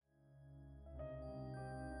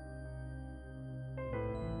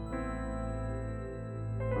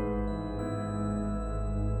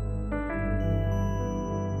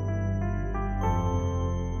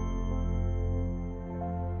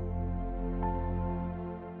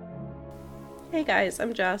Hey guys,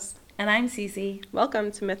 I'm Jess. And I'm Cece.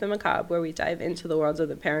 Welcome to Myth and Macabre, where we dive into the worlds of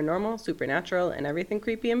the paranormal, supernatural, and everything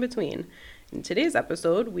creepy in between. In today's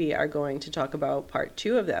episode, we are going to talk about part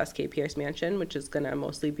 2 of the S.K. Pierce Mansion, which is going to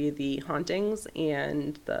mostly be the hauntings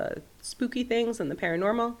and the spooky things and the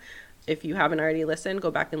paranormal. If you haven't already listened, go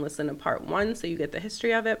back and listen to part 1 so you get the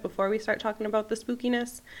history of it before we start talking about the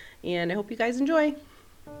spookiness. And I hope you guys enjoy.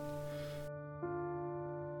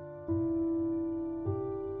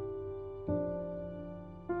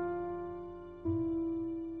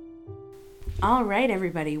 All right,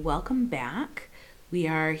 everybody, welcome back. We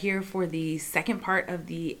are here for the second part of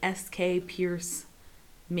the S.K. Pierce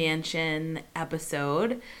Mansion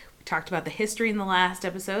episode. We talked about the history in the last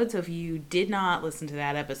episode, so if you did not listen to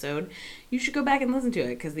that episode, you should go back and listen to it,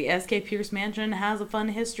 because the S.K. Pierce Mansion has a fun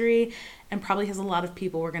history and probably has a lot of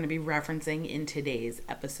people we're going to be referencing in today's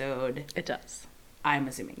episode. It does. I'm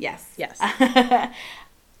assuming. Yes. Yes.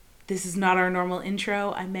 This is not our normal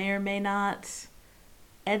intro. I may or may not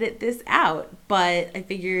edit this out, but I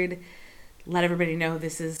figured let everybody know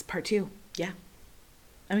this is part 2. Yeah.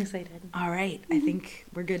 I'm excited. All right. I think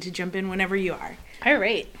we're good to jump in whenever you are. All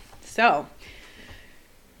right. So,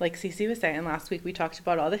 like Cece was saying, last week we talked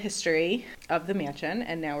about all the history of the mansion,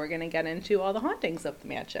 and now we're going to get into all the hauntings of the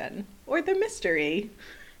mansion, or the mystery.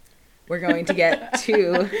 We're going to get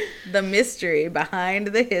to the mystery behind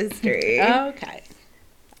the history. Okay.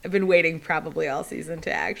 I've been waiting probably all season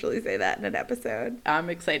to actually say that in an episode. I'm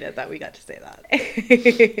excited that we got to say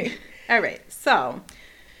that. All right. So,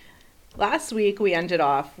 last week we ended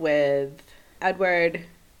off with Edward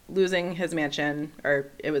losing his mansion, or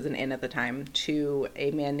it was an inn at the time, to a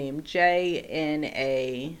man named Jay in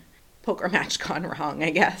a poker match gone wrong, I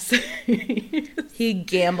guess. He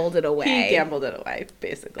gambled it away. He gambled it away,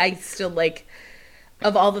 basically. I still like...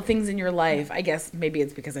 Of all the things in your life, I guess maybe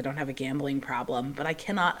it's because I don't have a gambling problem, but I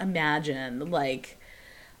cannot imagine, like,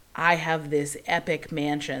 I have this epic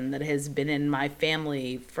mansion that has been in my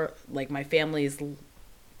family for, like, my family's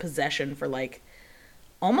possession for, like,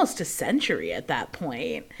 almost a century at that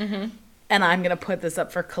point. Mm-hmm. And I'm going to put this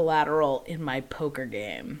up for collateral in my poker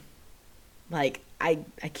game. Like, I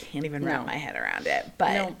can't even wrap my head around it,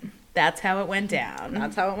 but... That's how it went down.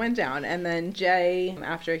 That's how it went down. And then Jay,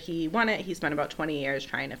 after he won it, he spent about 20 years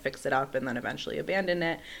trying to fix it up and then eventually abandoned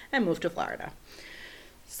it and moved to Florida.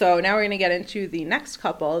 So now we're going to get into the next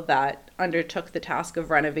couple that undertook the task of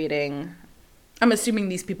renovating. I'm assuming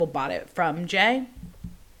these people bought it from Jay?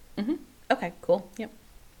 Mm-hmm. Okay, cool. Yep.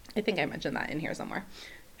 I think I mentioned that in here somewhere,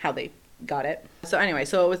 how they got it. So anyway,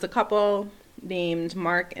 so it was a couple named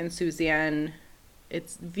Mark and Suzanne.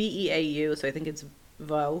 It's Veau, so I think it's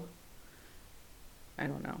Vaux. I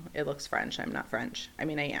don't know. It looks French. I'm not French. I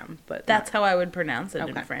mean, I am, but... That's how I would pronounce it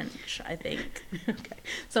in French, I think. Okay.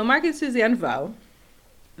 So Mark and Suzanne Vaux.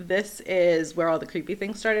 This is where all the creepy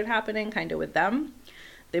things started happening, kind of with them.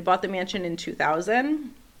 They bought the mansion in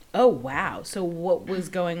 2000. Oh, wow. So what was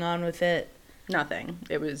going on with it? Nothing.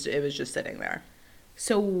 It was just sitting there.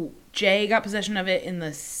 So Jay got possession of it in the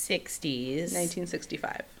 60s.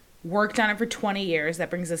 1965. Worked on it for 20 years. That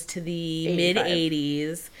brings us to the 85.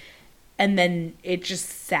 mid-80s. And then it just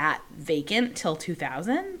sat vacant till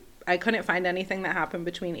 2000? I couldn't find anything that happened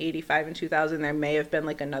between 85 and 2000. There may have been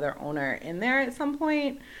like another owner in there at some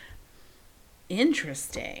point.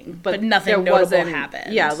 Interesting. But nothing notable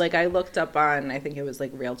happened. Yeah, like I looked up on, I think it was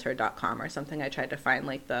like realtor.com or something. I tried to find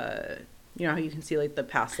like the, you know how you can see like the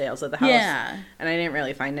past sales of the house? Yeah. And I didn't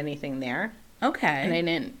really find anything there. Okay. And I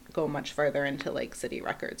didn't go much further into like city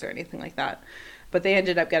records or anything like that. But they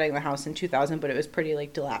ended up getting the house in 2000, but it was pretty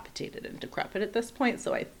like dilapidated and decrepit at this point,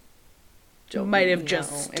 so I don't know. It might have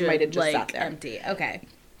just like sat there. empty. Okay.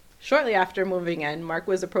 Shortly after moving in, Mark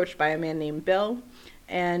was approached by a man named Bill,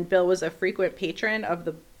 and Bill was a frequent patron of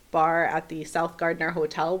the bar at the South Gardner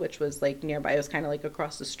Hotel, which was like nearby. It was kind of like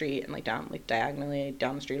across the street and like down, like diagonally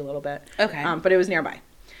down the street a little bit. Okay. But it was nearby.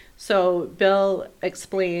 So Bill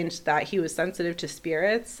explained that he was sensitive to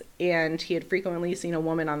spirits, and he had frequently seen a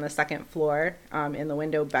woman on the second floor in the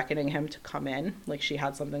window beckoning him to come in, like she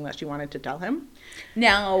had something that she wanted to tell him.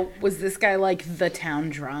 Now, was this guy like the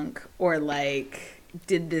town drunk, or like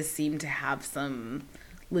did this seem to have some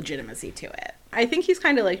legitimacy to it? I think he's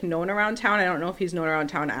kind of like known around town. I don't know if he's known around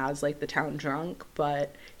town as like the town drunk,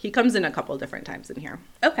 but he comes in a couple different times in here.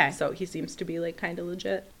 Okay. So he seems to be like kind of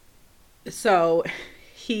legit. So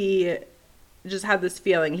he just had this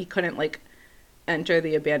feeling he couldn't like enter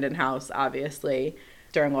the abandoned house, obviously,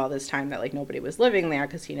 during all this time that like nobody was living there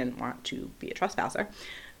because he didn't want to be a trespasser.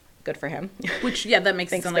 Good for him. Which, yeah, that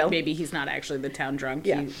makes it sound Bill. like maybe he's not actually the town drunk.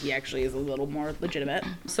 Yeah. He actually is a little more legitimate.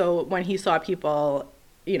 So when he saw people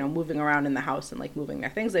moving around in the house and like moving their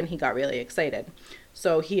things in, he got really excited.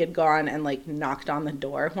 So he had gone and like knocked on the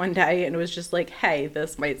door one day and was just like, hey,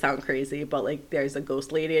 this might sound crazy, but like there's a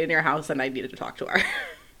ghost lady in your house and I needed to talk to her.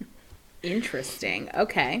 Interesting.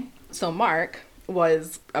 Okay. So Mark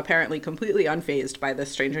was apparently completely unfazed by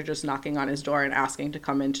this stranger just knocking on his door and asking to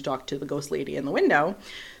come in to talk to the ghost lady in the window.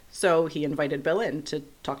 So he invited Bill in to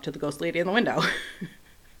talk to the ghost lady in the window.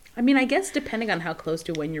 I mean, I guess depending on how close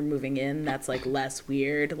to when you're moving in, that's like less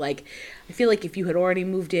weird. Like, I feel like if you had already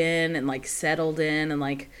moved in and like settled in and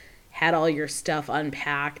like had all your stuff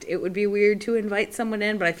unpacked, it would be weird to invite someone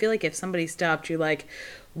in. But I feel like if somebody stopped you like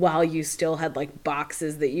while you still had like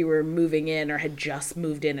boxes that you were moving in or had just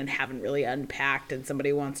moved in and haven't really unpacked, and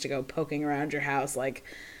somebody wants to go poking around your house, like,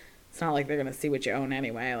 it's not like they're gonna see what you own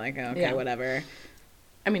anyway. Like, okay, yeah, whatever.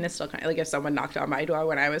 I mean, it's still kind of like if someone knocked on my door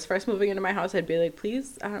when I was first moving into my house, I'd be like,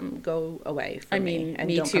 please go away from me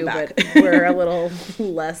and don't too, come back. But we're a little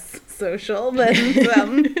less social than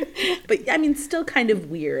some. But I mean, still kind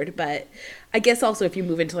of weird. But I guess also if you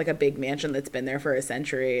move into like a big mansion that's been there for a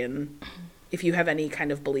century, and if you have any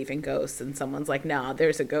kind of belief in ghosts and someone's like, nah,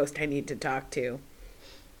 there's a ghost I need to talk to.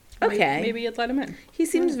 Okay. Maybe you'd let him in. He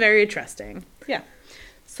seems very trusting. Yeah.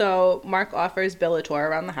 So Mark offers Bill a tour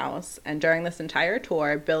around the house, and during this entire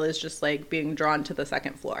tour, Bill is just like being drawn to the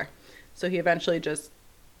second floor. So he eventually just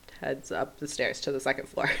heads up the stairs to the second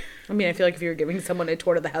floor. I mean, I feel like if you were giving someone a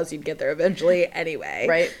tour to the house, you'd get there eventually anyway.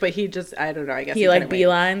 Right? But he just, I don't know, I guess he like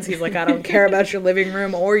beelines. He's like, I don't care about your living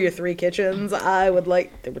room or your 3 kitchens. I would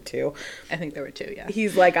like, there were 2. I think there were 2, yeah.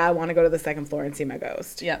 He's like, I want to go to the second floor and see my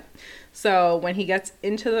ghost. Yeah. So when he gets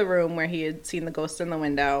into the room where he had seen the ghost in the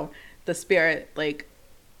window, the spirit like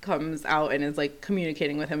comes out and is like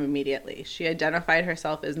communicating with him immediately. She identified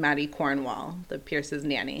herself as Maddie Cornwall, the Pierce's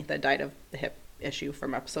nanny that died of the hip issue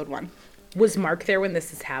from episode 1. Was Mark there when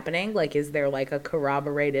this is happening? Like, is there like a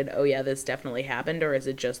corroborated, oh yeah, this definitely happened, or is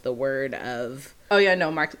it just the word of? Oh yeah, no,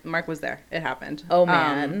 Mark was there. It happened. Oh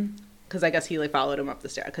man. Because I guess he like followed him up the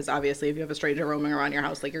stairs. Because obviously, if you have a stranger roaming around your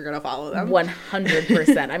house, like you're gonna follow them.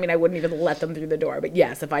 100%. I mean, I wouldn't even let them through the door, but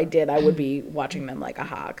yes, if I did, I would be watching them like a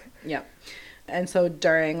hawk. Yep. And so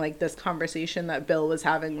during like this conversation that Bill was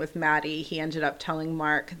having with Maddie, he ended up telling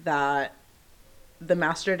Mark that the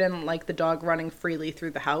master didn't like the dog running freely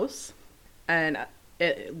through the house. And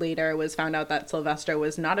it later was found out that Sylvester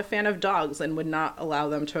was not a fan of dogs and would not allow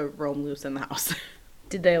them to roam loose in the house.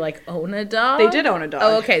 Did they like own a dog? They did own a dog.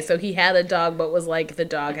 Oh, okay. So he had a dog, but was like, the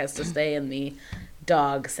dog has to stay in the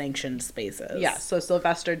dog sanctioned spaces. Yeah, so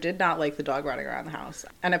Sylvester did not like the dog running around the house.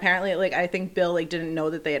 And apparently, like, I think Bill like didn't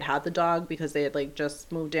know that they had the dog because they had like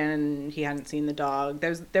just moved in and he hadn't seen the dog.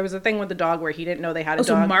 There was a thing with the dog where he didn't know they had a dog.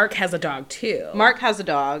 So Mark has a dog too. Mark has a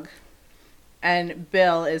dog, and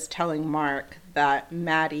Bill is telling Mark that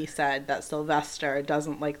Maddie said that Sylvester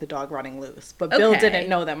doesn't like the dog running loose. But Bill didn't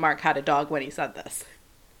know that Mark had a dog when he said this.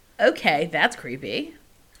 Okay, that's creepy.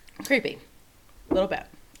 Creepy. A little bit.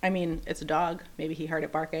 I mean, it's a dog. Maybe he heard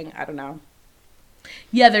it barking. I don't know.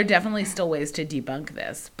 Yeah, there are definitely still ways to debunk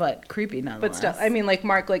this, but creepy nonetheless. But still, I mean, like,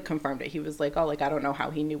 Mark, like, confirmed it. He was like, oh, like, I don't know how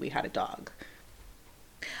he knew we had a dog.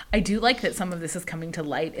 I do like that some of this is coming to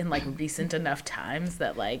light in, like, recent enough times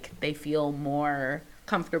that, like, they feel more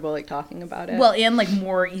comfortable, like, talking about it. Well, and, like,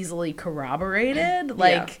 more easily corroborated.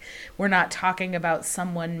 Like, we're not talking about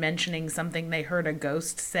someone mentioning something they heard a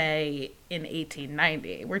ghost say in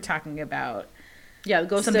 1890. We're talking about... Yeah,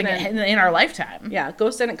 Ghost something in our lifetime. Yeah,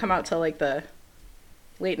 Ghost didn't come out till like the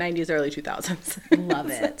late 90s, early 2000s.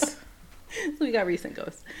 Love it. So we got recent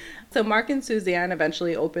Ghosts. So Mark and Suzanne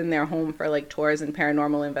eventually opened their home for like tours and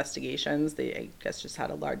paranormal investigations. They, I guess, just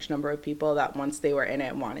had a large number of people that once they were in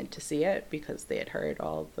it wanted to see it because they had heard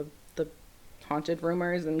all the haunted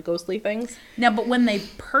rumors and ghostly things. Now, but when they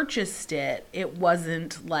purchased it, it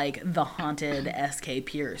wasn't like the haunted S.K.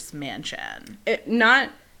 Pierce mansion.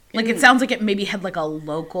 Like, it sounds like it maybe had, like, a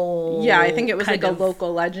local... Yeah, I think it was, like, a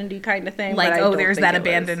local legendy kind of thing. Like, oh, there's that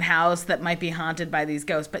abandoned house that might be haunted by these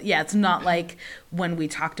ghosts. But, yeah, it's not like when we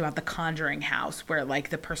talked about the Conjuring house where, like,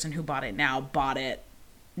 the person who bought it now bought it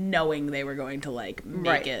knowing they were going to, like,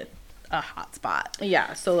 make it a hot spot.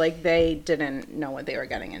 Yeah, so, like, they didn't know what they were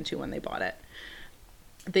getting into when they bought it.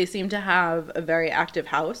 They seem to have a very active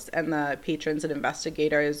house, and the patrons and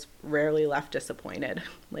investigators rarely left disappointed.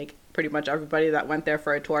 Like, pretty much everybody that went there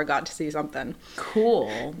for a tour got to see something.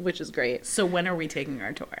 Cool. Which is great. So when are we taking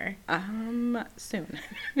our tour? Soon.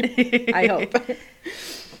 I hope.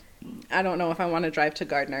 I don't know if I want to drive to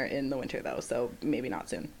Gardner in the winter, though, so maybe not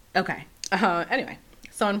soon. Okay. Anyway,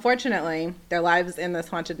 so unfortunately, their lives in this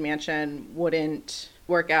haunted mansion wouldn't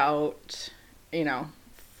work out,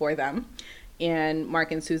 for them. and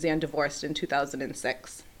Mark and Suzanne divorced in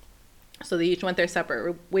 2006. So they each went their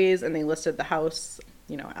separate ways, and they listed the house,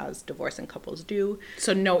 you know, as divorcing couples do.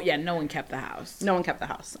 So no one kept the house. No one kept the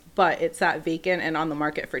house, but it sat vacant and on the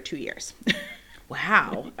market for 2 years.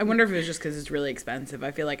 Wow. I wonder if it was just because it's really expensive.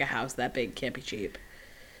 I feel like a house that big can't be cheap.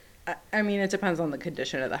 I mean, it depends on the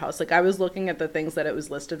condition of the house. Like, I was looking at the things that it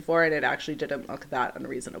was listed for, and it actually didn't look that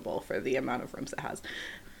unreasonable for the amount of rooms it has.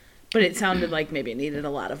 But it sounded like maybe it needed a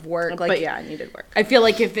lot of work. Like, but yeah, it needed work. I feel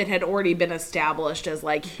like if it had already been established as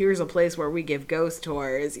like, here's a place where we give ghost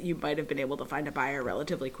tours, you might have been able to find a buyer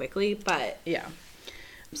relatively quickly. But yeah.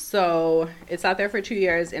 So it sat there for 2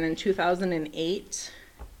 years, and in 2008,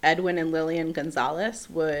 Edwin and Lillian Gonzalez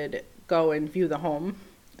would go and view the home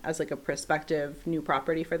as like a prospective new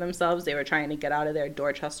property for themselves. They were trying to get out of their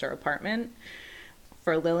Dorchester apartment.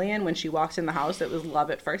 For Lillian, when she walked in the house, it was love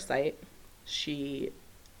at first sight. She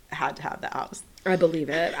had to have that house. I believe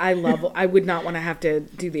it. I would not want to have to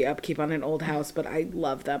do the upkeep on an old house, but I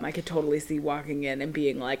love them. I could totally see walking in and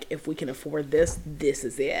being like, if we can afford this, this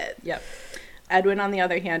is it. Yep. Edwin, on the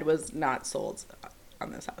other hand, was not sold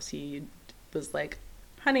on this house. He was like,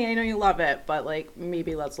 honey, I know you love it, but like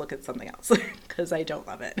maybe let's look at something else because I don't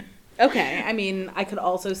love it. Okay. I mean, I could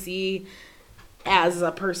also see, as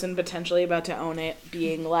a person potentially about to own it,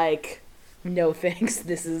 being like, no thanks,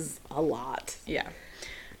 this is a lot. Yeah.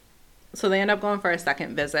 So they end up going for a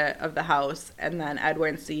second visit of the house, and then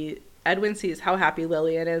Edwin sees how happy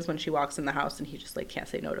Lillian is when she walks in the house, and he just like can't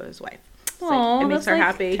say no to his wife. Aww, it makes her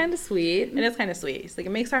happy. Kind of sweet. And it's kind of sweet. It's like,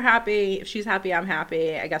 it makes her happy. If she's happy, I'm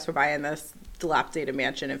happy. I guess we're buying this dilapidated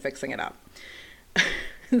mansion and fixing it up.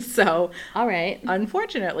 So, all right.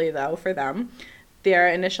 Unfortunately, though, for them, their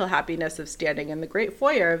initial happiness of standing in the great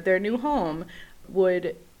foyer of their new home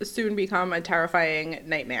would soon become a terrifying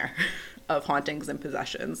nightmare of hauntings and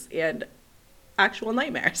possessions and actual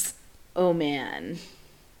nightmares. Oh, man.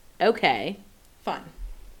 Okay. Fun.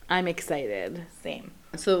 I'm excited. Same.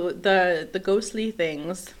 So the ghostly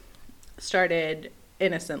things started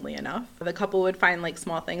innocently enough. The couple would find like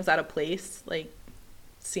small things out of place, like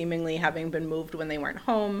seemingly having been moved when they weren't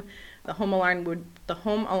home. The home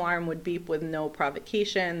alarm would beep with no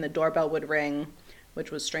provocation. The doorbell would ring,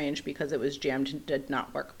 which was strange because it was jammed and did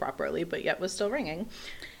not work properly, but yet was still ringing.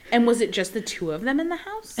 And was it just the two of them in the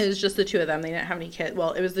house? It was just the two of them. They didn't have any kids.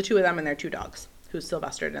 Well, it was the two of them and their two dogs, who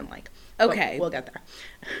Sylvester didn't like. Okay. But we'll get there.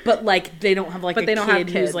 But, like, they don't have, like, but a they don't kid have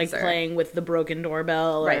kids who's, like, playing with the broken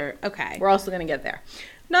doorbell? Right. Or, okay. We're also going to get there.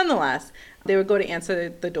 Nonetheless, they would go to answer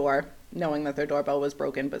the door, knowing that their doorbell was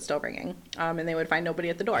broken but still ringing, and they would find nobody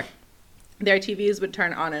at the door. Their TVs would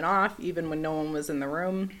turn on and off even when no one was in the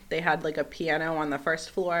room. They had like a piano on the first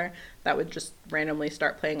floor that would just randomly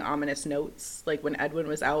start playing ominous notes. Like when Edwin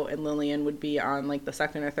was out and Lillian would be on like the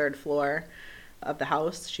second or third floor of the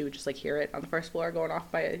house, she would just like hear it on the first floor going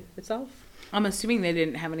off by itself. I'm assuming they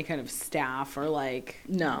didn't have any kind of staff or like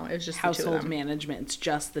no, it was just household management. It's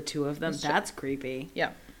just the two of them. That's creepy. Yeah.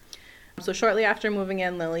 So shortly after moving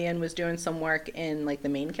in, Lillian was doing some work in like the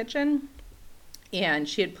main kitchen. And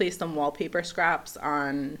she had placed some wallpaper scraps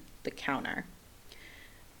on the counter.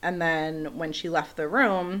 And then when she left the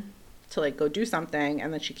room to like go do something,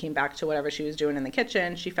 and then she came back to whatever she was doing in the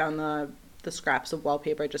kitchen, she found the scraps of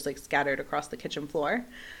wallpaper just like scattered across the kitchen floor.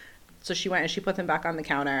 So she went and she put them back on the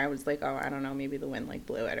counter. I was like, oh, I don't know, maybe the wind like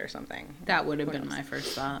blew it or something. That would have been my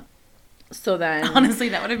first thought. So then... Honestly,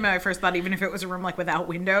 that would have been my first thought, even if it was a room, like, without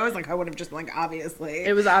windows. Like, I would have just, like, obviously...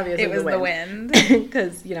 It was obviously the wind.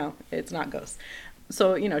 Because, you know, it's not ghosts.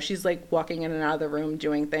 So, you know, she's, like, walking in and out of the room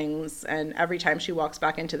doing things, and every time she walks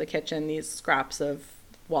back into the kitchen, these scraps of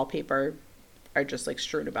wallpaper are just, like,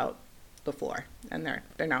 strewn about the floor, and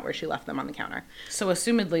they're not where she left them on the counter. So,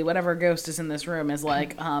 assumedly, whatever ghost is in this room is,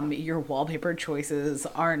 like, your wallpaper choices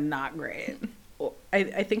are not great.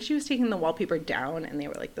 I think she was taking the wallpaper down, and they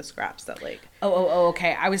were like the scraps that like. Oh,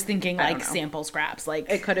 okay. I was thinking like sample scraps. Like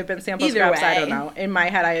it could have been sample scraps. Way. I don't know. In my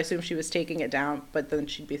head, I assumed she was taking it down, but then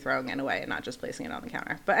she'd be throwing it away and not just placing it on the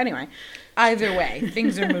counter. But anyway, either way,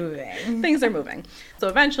 things are moving. Things are moving. So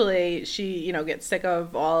eventually, she gets sick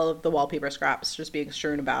of all of the wallpaper scraps just being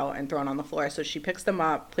strewn about and thrown on the floor. So she picks them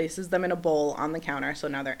up, places them in a bowl on the counter. So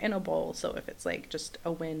now they're in a bowl. So if it's like just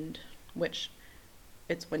a wind, which.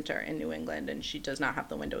 It's winter in New England, and she does not have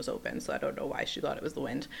the windows open, so I don't know why she thought it was the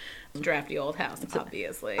wind. Drafty old house,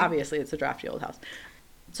 obviously. Obviously, it's a drafty old house.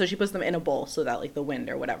 So she puts them in a bowl so that, like, the wind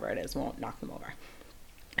or whatever it is won't knock them over.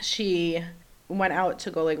 She went out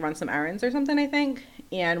to go, like, run some errands or something, I think,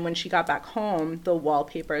 and when she got back home, the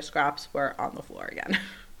wallpaper scraps were on the floor again.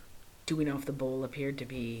 Do we know if the bowl appeared to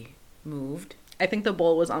be moved? I think the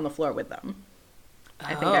bowl was on the floor with them.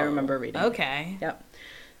 I think I remember reading. Okay. Yep.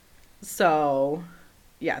 So,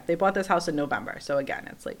 yeah, they bought this house in November. So again,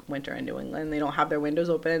 it's like winter in New England. They don't have their windows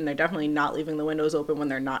open. They're definitely not leaving the windows open when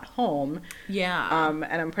they're not home. Yeah. And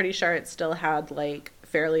I'm pretty sure it still had like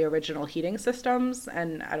fairly original heating systems.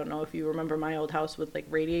 And I don't know if you remember my old house with like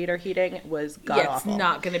radiator heating. It was god Yeah, it's awful.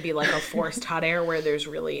 not going to be like a forced hot air where there's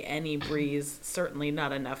really any breeze. Certainly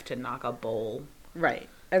not enough to knock a bowl. Right.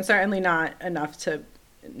 And certainly not enough to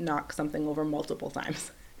knock something over multiple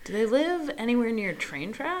times. Do they live anywhere near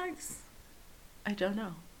train tracks? I don't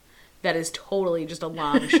know. That is totally just a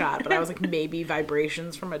long shot, but I was like, maybe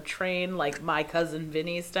vibrations from a train, like My Cousin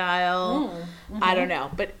Vinny style. I don't know,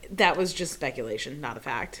 but that was just speculation, not a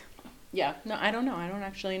fact. Yeah. No, I don't know. I don't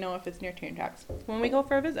actually know if it's near train tracks. When we go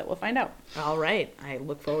for a visit, we'll find out. All right. I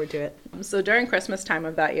look forward to it. So during Christmas time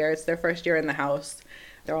of that year, it's their first year in the house.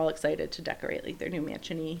 They're all excited to decorate like their new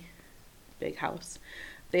mansion-y big house.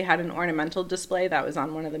 They had an ornamental display that was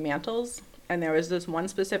on one of the mantles, and there was this one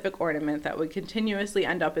specific ornament that would continuously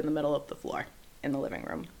end up in the middle of the floor in the living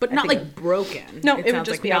room. But not like broken. No, it would sounds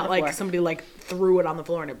just like be on not the like floor. somebody like threw it on the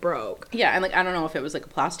floor and it broke. Yeah, and like I don't know if it was like a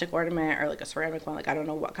plastic ornament or like a ceramic one. Like I don't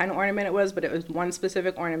know what kind of ornament it was, but it was one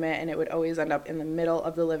specific ornament, and it would always end up in the middle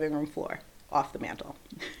of the living room floor, off the mantle.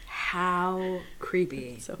 How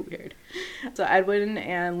creepy. So weird. So Edwin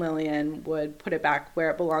and Lillian would put it back where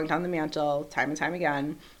it belonged on the mantle time and time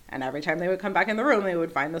again, and every time they would come back in the room, they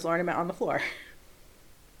would find this ornament on the floor.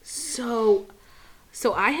 So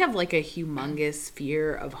I have like a humongous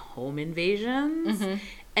fear of home invasions,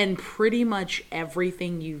 and pretty much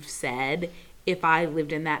everything you've said, if I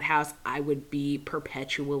lived in that house, I would be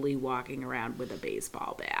perpetually walking around with a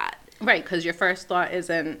baseball bat. Right, because your first thought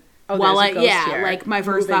isn't, oh, While there's a ghost here, like my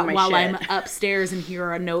first moving thought my while shit. I'm upstairs and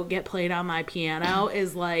hear a note get played on my piano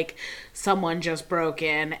is like someone just broke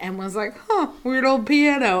in and was like, weird old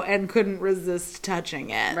piano, and couldn't resist touching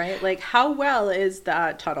it. Right, like how well is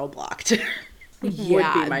that tunnel blocked?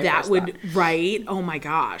 Yeah, that first would, thought. right? Oh my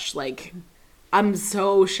gosh, like I'm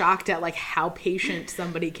so shocked at like how patient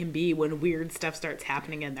somebody can be when weird stuff starts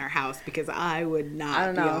happening in their house, because I would I not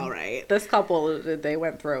don't be know. all right. This couple, they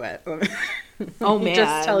went through it. Oh man.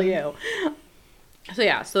 Just tell you. So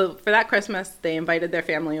yeah, so for that Christmas, they invited their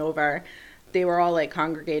family over. They were all like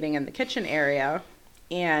congregating in the kitchen area,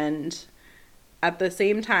 and at the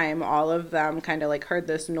same time, all of them kind of like heard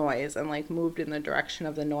this noise and like moved in the direction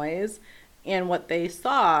of the noise. And what they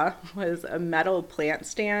saw was a metal plant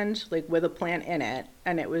stand, like with a plant in it,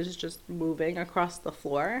 and it was just moving across the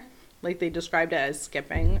floor. Like they described it as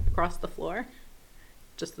skipping across the floor.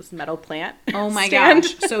 Just this metal plant. Oh my stand.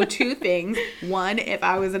 gosh. So two things. One, if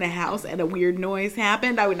I was in a house and a weird noise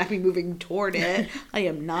happened, I would not be moving toward it. I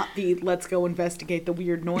am not the let's go investigate the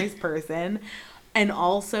weird noise person. And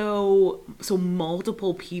also, so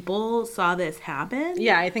multiple people saw this happen?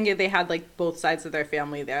 Yeah, I think they had like both sides of their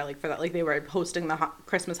family there, like for that, like they were hosting the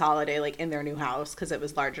Christmas holiday like in their new house because it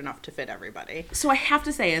was large enough to fit everybody. So I have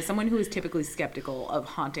to say, as someone who is typically skeptical of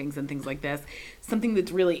hauntings and things like this, something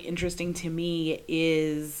that's really interesting to me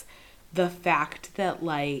is the fact that,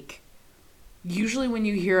 like, usually when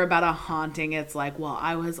you hear about a haunting, it's like, well,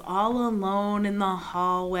 I was all alone in the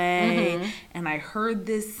hallway and I heard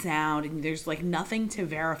this sound, and there's like nothing to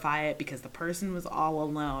verify it because the person was all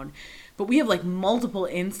alone. But we have like multiple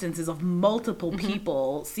instances of multiple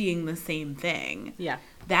people seeing the same thing. Yeah.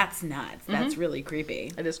 That's nuts. That's really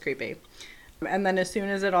creepy. It is creepy. And then as soon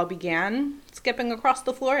as it all began skipping across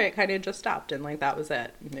the floor, it kind of just stopped, and like that was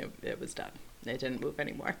it. It was done. It didn't move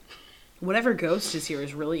anymore. Whatever ghost is here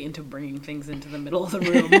is really into bringing things into the middle of the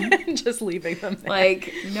room. Just leaving them there.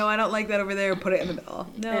 Like, no, I don't like that over there. Put it in the middle.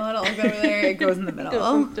 No, I don't like that over there. It goes in the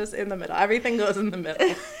middle. Just in the middle. Everything goes in the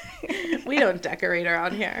middle. We don't decorate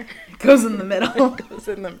around here. It goes in the middle. It goes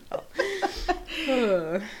in the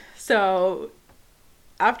middle. So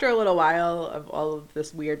after a little while of all of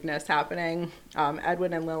this weirdness happening,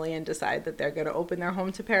 Edwin and Lillian decide that they're going to open their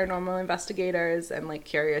home to paranormal investigators and like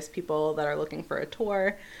curious people that are looking for a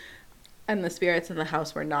tour. And the spirits in the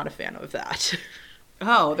house were not a fan of that.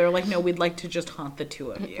 Oh, they're like, no, we'd like to just haunt the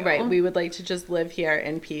two of you. Right. We would like to just live here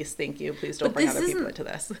in peace. Thank you. Please don't But bring this other people isn't- into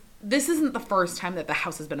this. This isn't the first time that the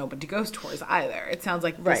house has been open to ghost tours either. It sounds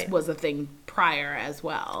like this Right. was a thing prior as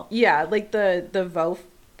well. Yeah, like the Voth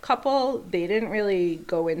couple, they didn't really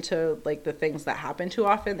go into like the things that happened too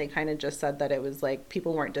often. They kind of just said that it was like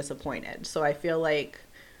people weren't disappointed. So I feel like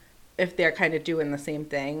if they're kind of doing the same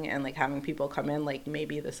thing and like having people come in, like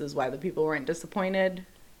maybe this is why the people weren't disappointed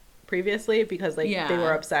previously, because like Yeah. they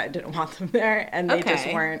were upset and didn't want them there, and they just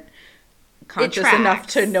Okay. weren't conscious enough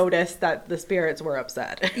tracks. to notice that the spirits were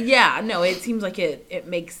upset. Yeah, no, it seems like it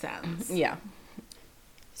makes sense. Yeah.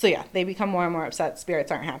 So yeah, they become more and more upset.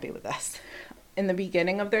 Spirits aren't happy with this. In the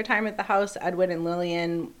beginning of their time at the house, Edwin and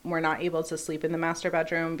Lillian were not able to sleep in the master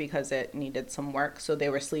bedroom because it needed some work. So they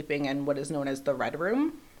were sleeping in what is known as the Red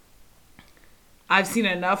Room. I've seen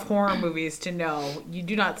enough horror movies to know you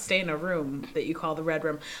do not stay in a room that you call the Red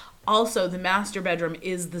Room. Also, the master bedroom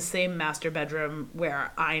is the same master bedroom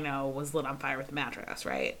where I know was lit on fire with a mattress,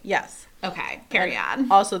 right? Yes. Okay, carry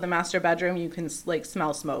on. Also, the master bedroom, you can like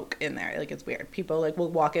smell smoke in there. Like, it's weird. People like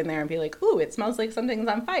will walk in there and be like, "Ooh, it smells like something's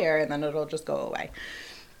on fire," and then it'll just go away.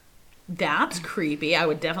 That's creepy. I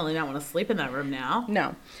would definitely not want to sleep in that room now.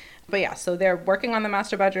 No. But yeah, so they're working on the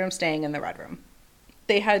master bedroom, staying in the Red Room.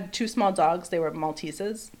 They had 2 small dogs. They were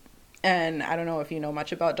Malteses. And I don't know if you know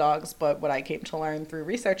much about dogs, but what I came to learn through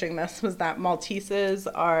researching this was that Malteses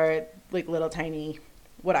are like little tiny,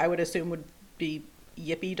 what I would assume would be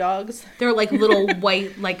yippy dogs. They're like little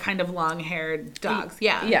white, like kind of long-haired dogs.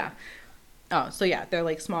 Yeah. Yeah. Oh, so yeah, they're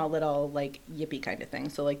like small little like yippy kind of thing.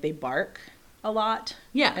 So like they bark a lot.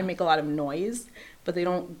 Yeah. And make a lot of noise, but they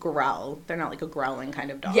don't growl. They're not like a growling kind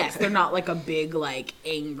of dog. Yes, they're not like a big, like,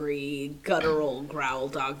 angry, guttural growl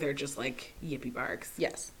dog. They're just like yippy barks.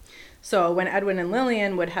 Yes. So when Edwin and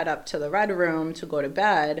Lillian would head up to the Red Room to go to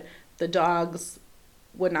bed, the dogs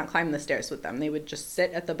would not climb the stairs with them. They would just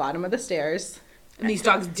sit at the bottom of the stairs. And these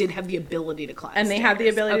dogs did have the ability to climb And they stairs. had the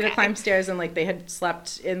ability to Okay. climb stairs, and like they had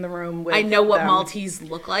slept in the room with I know what them. Maltese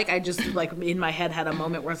look like. I just, like, in my head had a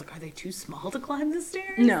moment where I was like, are they too small to climb the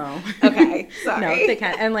stairs? No. Okay, sorry. No, they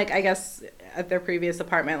can't. And like I guess at their previous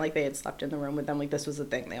apartment, like they had slept in the room with them. Like this was a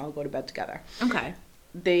thing. They all go to bed together. Okay.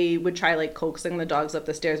 They would try like coaxing the dogs up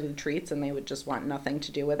the stairs with treats, and they would just want nothing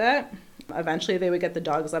to do with it. Eventually they would get the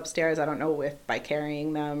dogs upstairs. I don't know if by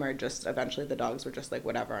carrying them or just eventually the dogs were just like,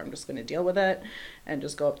 whatever, I'm just going to deal with it and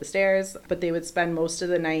just go up the stairs. But they would spend most of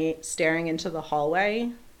the night staring into the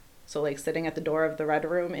hallway. So like sitting at the door of the Red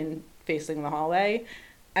Room and facing the hallway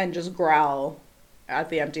and just growl at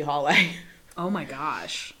the empty hallway. Oh my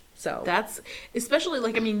gosh. So That's, especially,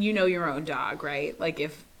 like, I mean, you know your own dog, right? Like,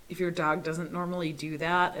 if your dog doesn't normally do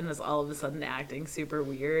that and is all of a sudden acting super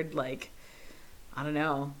weird, like, I don't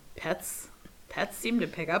know. Pets seem to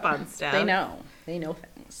pick up on stuff. they know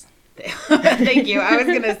things. Thank you. I was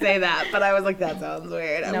going to say that, but I was like, that sounds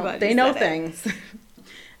weird. I'm No, glad they you know said it. things.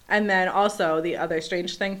 And then also the other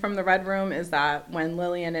strange thing from the Red Room is that when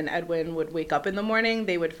Lillian and Edwin would wake up in the morning,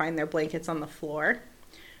 they would find their blankets on the floor,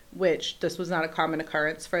 which this was not a common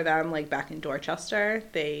occurrence for them. Like back in Dorchester,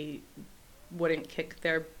 they wouldn't kick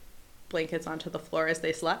their blankets onto the floor as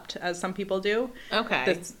they slept, as some people do. Okay.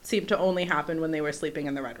 This seemed to only happen when they were sleeping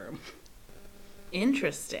in the Red Room.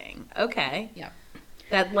 Interesting. Okay. Yeah.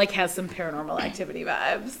 That, like, has some paranormal activity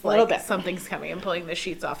vibes. A little Like, bit. something's coming and pulling the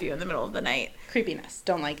sheets off you in the middle of the night. Creepiness.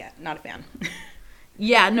 Don't like it. Not a fan.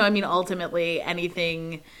 Yeah, no, I mean, ultimately,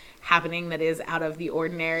 anything happening that is out of the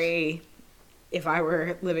ordinary, if I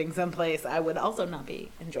were living someplace, I would also not be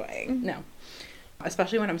enjoying. No.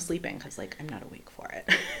 Especially when I'm sleeping, because, like, I'm not awake for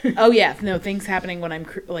it. Oh, yeah, no, things happening when I'm,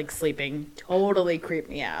 like, sleeping totally creep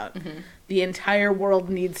me out. Mm-hmm. The entire world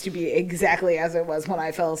needs to be exactly as it was when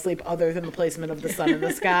I fell asleep, other than the placement of the sun in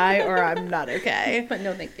the sky, or I'm not okay. But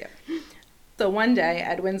no, thank you. So one day,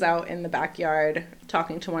 Edwin's out in the backyard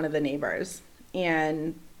talking to one of the neighbors,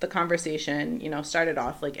 and the conversation, started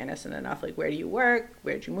off like innocent enough, like, where do you work?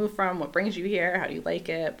 Where'd you move from? What brings you here? How do you like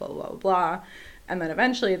it? Blah, blah, blah, blah. And then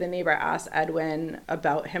eventually the neighbor asks Edwin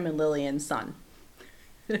about him and Lillian's son.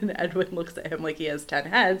 And Edwin looks at him like he has 10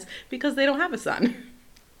 heads because they don't have a son.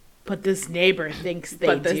 But this neighbor thinks they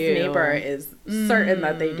do. But this neighbor is certain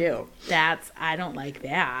that they do. I don't like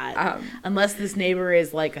that. Unless this neighbor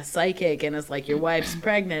is like a psychic and is like, your wife's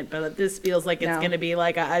pregnant, but this feels like it's No. going to be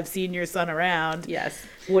like, I've seen your son around. Yes.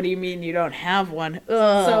 What do you mean you don't have one?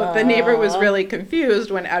 So the neighbor was really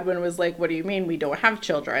confused when Edwin was like, what do you mean we don't have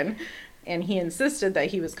children? And he insisted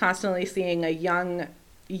that he was constantly seeing a young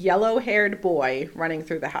yellow-haired boy running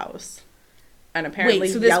through the house. And apparently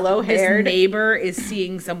Wait, so this yellow-haired... neighbor is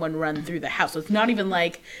seeing someone run through the house. So it's not even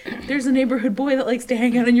like, there's a neighborhood boy that likes to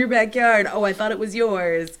hang out in your backyard. Oh, I thought it was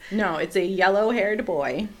yours. No, it's a yellow-haired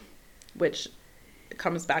boy, which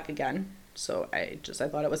comes back again. So I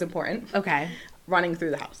thought it was important. Okay. Running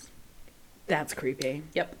through the house. That's creepy.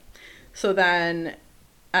 Yep. So then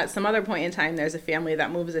at some other point in time, there's a family that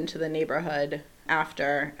moves into the neighborhood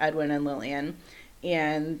after Edwin and Lillian.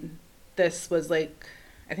 And this was like,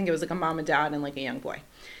 I think it was like a mom and dad and like a young boy.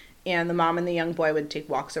 And the mom and the young boy would take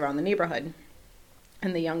walks around the neighborhood.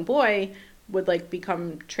 And the young boy would like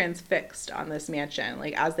become transfixed on this mansion.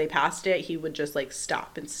 Like as they passed it, he would just like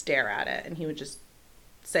stop and stare at it. And he would just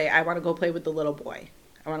say, I want to go play with the little boy.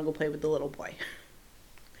 I want to go play with the little boy.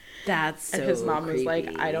 That's so And his mom was like,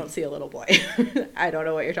 creepy. I don't see a little boy. I don't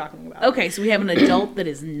know what you're talking about. Okay, so we have an adult that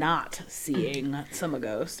is not seeing some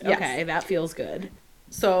ghost. Yes. Okay, that feels good.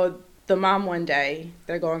 So the mom one day,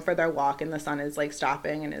 they're going for their walk and the son is like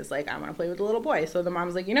stopping and is like, I want to play with the little boy. So the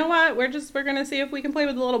mom's like, you know what? We're going to see if we can play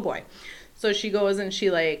with the little boy. So she goes and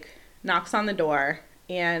she like knocks on the door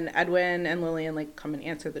and Edwin and Lillian like come and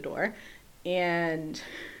answer the door and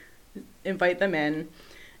invite them in.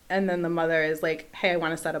 And then the mother is like, hey, I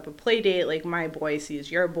want to set up a play date. Like, my boy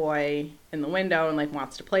sees your boy in the window and, like,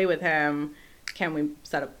 wants to play with him. Can we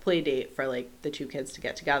set up a play date for, like, the two kids to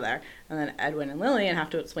get together? And then Edwin and Lillian have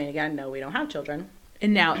to explain again, no, we don't have children.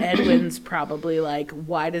 And now Edwin's probably like,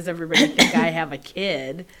 why does everybody think I have a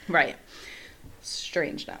kid? Right.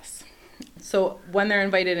 Strangeness. So when they're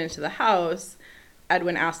invited into the house,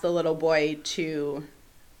 Edwin asks the little boy to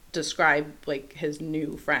describe, like, his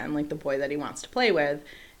new friend, like, the boy that he wants to play with.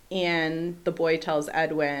 And the boy tells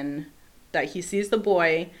Edwin that he sees the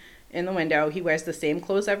boy in the window. He wears the same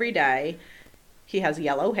clothes every day. He has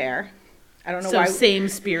yellow hair. I don't know why. Same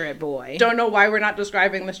spirit boy. Don't know why we're not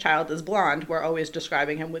describing this child as blonde. We're always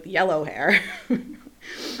describing him with yellow hair.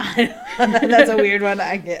 That's a weird one.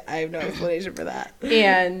 I have no explanation for that.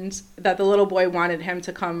 And that the little boy wanted him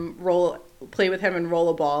to come play with him and roll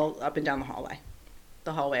a ball up and down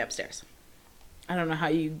the hallway upstairs. I don't know how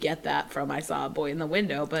you get that from I saw a boy in the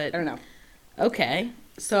window, but I don't know. okay.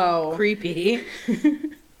 So Creepy.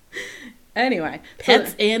 Anyway,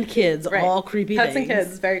 Pets and kids, right. all creepy Pets things. and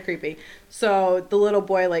kids, very creepy. So the little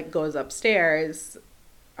boy like goes upstairs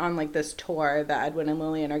on like this tour that Edwin and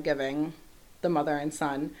Lillian are giving the mother and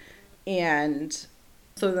son, and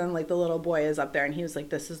so then like the little boy is up there and he was like,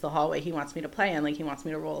 this is the hallway he wants me to play in, like he wants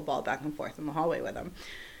me to roll a ball back and forth in the hallway with him.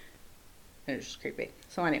 And it's just creepy.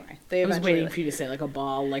 So anyway, I was waiting for you to say like a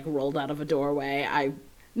ball like rolled out of a doorway.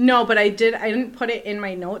 No, but I didn't put it in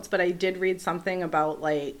my notes, but I did read something about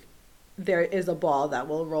like there is a ball that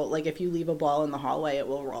will roll, like if you leave a ball in the hallway it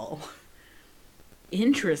will roll.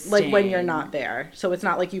 Interesting. Like when you're not there. So it's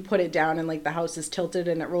not like you put it down and like the house is tilted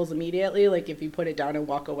and it rolls immediately. Like if you put it down and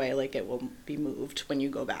walk away, like it will be moved when you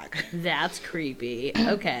go back. That's creepy.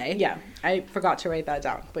 Okay. Yeah, I forgot to write that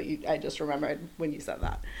down, but I just remembered when you said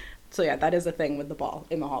that. So yeah, that is a thing with the ball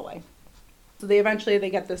in the hallway. So they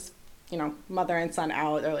get this, mother and son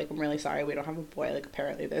out. They're like, I'm really sorry, we don't have a boy. Like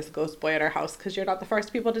apparently there's a ghost boy at our house because you're not the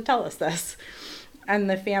first people to tell us this. And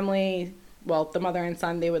the family, the mother and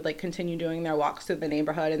son, they would like continue doing their walks through the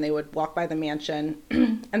neighborhood and they would walk by the mansion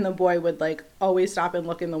and the boy would like always stop and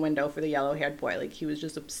look in the window for the yellow-haired boy. Like he was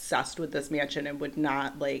just obsessed with this mansion and would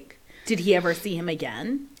not like... Did he ever see him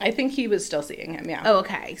again? I think he was still seeing him, yeah. Oh,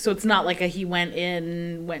 okay. So it's not like he went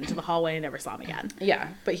into the hallway and never saw him again. Yeah,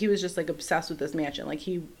 but he was just like obsessed with this mansion. Like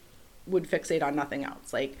he would fixate on nothing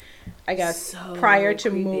else. Like I guess prior to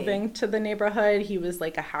moving to the neighborhood, he was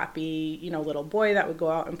like a happy, little boy that would go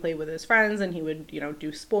out and play with his friends and he would,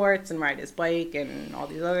 do sports and ride his bike and all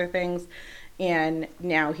these other things. And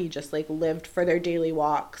now he just like lived for their daily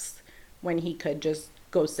walks when he could just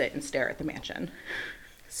go sit and stare at the mansion.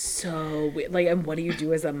 So, like, and what do you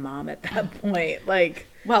do as a mom at that point? Like,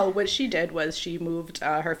 well, what she did was she moved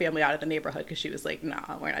her family out of the neighborhood because she was like,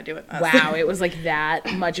 nah, we're not doing this. Wow, it was like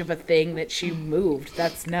that much of a thing that she moved.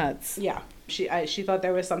 That's nuts. Yeah. She thought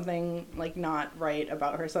there was something like not right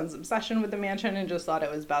about her son's obsession with the mansion and just thought it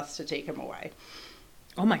was best to take him away.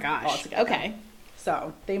 Oh my gosh. Altogether. Okay.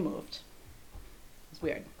 So they moved. It's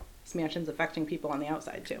weird. This mansion's affecting people on the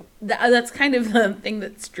outside too. That's kind of the thing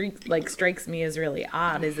that strikes me as really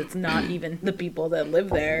odd, is it's not even the people that live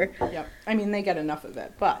there. Yep. I mean, they get enough of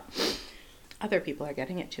it, but other people are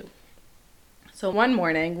getting it too. So one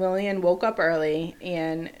morning, Lillian woke up early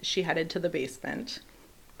and she headed to the basement.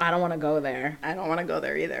 I don't want to go there. I don't want to go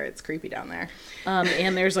there either. It's creepy down there.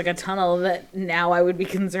 And there's like a tunnel that now I would be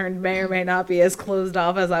concerned may or may not be as closed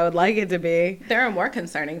off as I would like it to be. There are more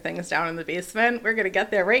concerning things down in the basement. We're going to get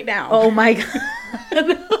there right now. Oh my God.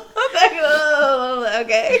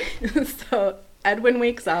 Okay. So Edwin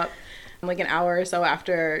wakes up like an hour or so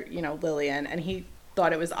after, Lillian, and he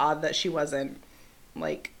thought it was odd that she wasn't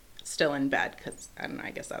like still in bed because, I don't know, I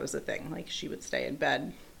guess that was the thing. Like she would stay in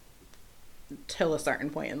bed till a certain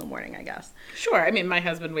point in the morning, I guess. Sure. I mean, my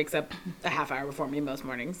husband wakes up a half hour before me most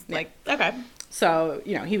mornings. Yeah. Like, okay. So,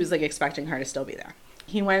 he was like expecting her to still be there.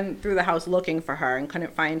 He went through the house looking for her and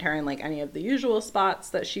couldn't find her in like any of the usual spots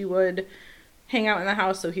that she would hang out in the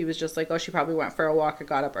house. So he was just like, oh, she probably went for a walk or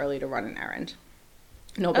got up early to run an errand.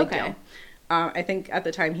 No big deal. I think at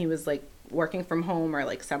the time he was like working from home or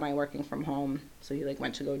like semi-working from home. So he like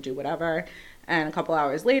went to go do whatever. And a couple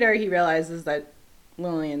hours later, he realizes that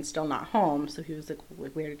Lillian's still not home, so he was like,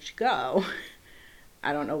 where did she go?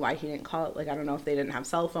 I don't know why he didn't call it. Like, I don't know if they didn't have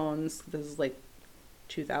cell phones. This is like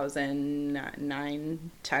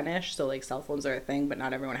 2009, 10-ish. So like cell phones are a thing, but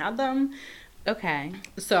not everyone had them. Okay.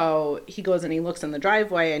 So he goes and he looks in the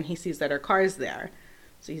driveway and he sees that her car's there.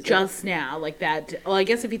 So he's just now, like that. Well, I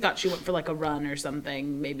guess if he thought she went for like a run or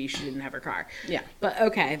something, maybe she didn't have her car. Yeah. But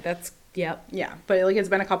okay, that's, yep. Yeah. But like it's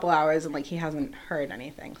been a couple hours and like he hasn't heard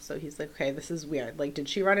anything. So he's like, okay, this is weird. Like, did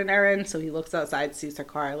she run an errand? So he looks outside, sees her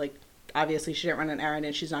car. Like, obviously she didn't run an errand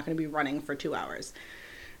and she's not going to be running for 2 hours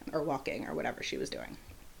or walking or whatever she was doing.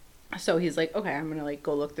 So he's like, okay, I'm going to like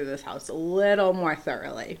go look through this house a little more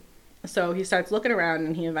thoroughly. So he starts looking around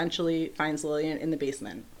and he eventually finds Lillian in the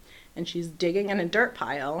basement. And she's digging in a dirt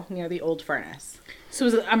pile near the old furnace.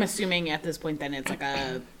 So I'm assuming at this point then it's like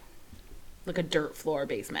a dirt floor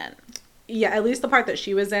basement. Yeah, at least the part that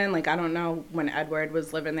she was in. Like, I don't know when Edward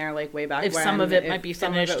was living there, like way back if when. Some of it might be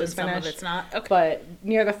finished and some of it's not. Okay. But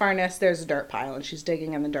near the furnace, there's a dirt pile, and she's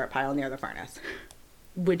digging in the dirt pile near the furnace.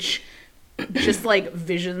 Which, just like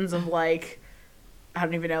visions of like, I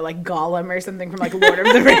don't even know, like Gollum or something from like Lord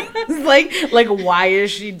of the Rings. like why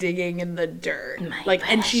is she digging in the dirt?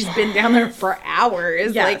 And she's been down there for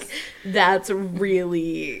hours. Yes. Like, that's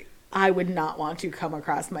really, I would not want to come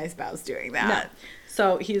across my spouse doing that. No.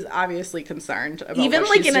 So he's obviously concerned about even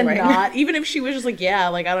what like she's in doing. a not, even if she was just like, yeah,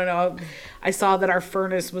 like I don't know, I saw that our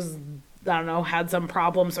furnace was, I don't know, had some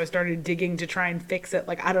problem, so I started digging to try and fix it.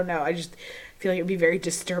 Like, I don't know, I just feel like it would be very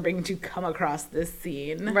disturbing to come across this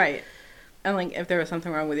scene. Right. And, like, if there was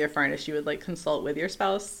something wrong with your furnace, you would, like, consult with your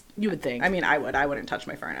spouse. You would think. I mean, I would. I wouldn't touch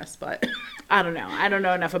my furnace, but... I don't know. I don't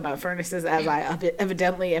know enough about furnaces, as I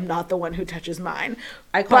evidently am not the one who touches mine.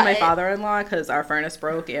 I called my father-in-law because our furnace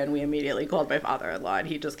broke, and we immediately called my father-in-law, and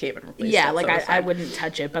he just came and replaced it. Yeah, like, I wouldn't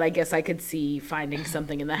touch it, but I guess I could see finding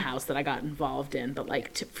something in the house that I got involved in. But,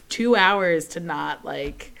 like, 2 hours to not,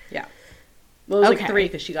 like... Yeah. Well, it was, like, 3,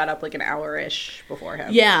 because she got up, like, an hour-ish before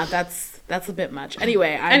him. Yeah, that's a bit much.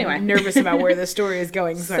 Anyway, I'm nervous about where the story is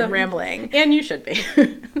going, so I'm rambling. And you should be.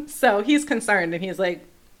 So he's concerned, and he's like,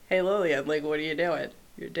 hey, Lillian, like, what are you doing?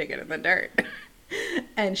 You're digging in the dirt.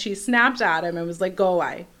 And she snapped at him and was like, go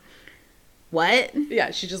away. What?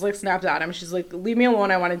 Yeah, she just, like, snapped at him. She's like, leave me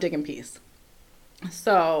alone. I want to dig in peace.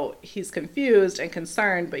 So he's confused and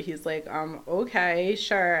concerned, but he's like, okay,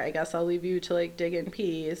 sure. I guess I'll leave you to, like, dig in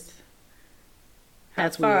peace.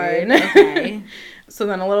 That's fine. Weird. Okay. So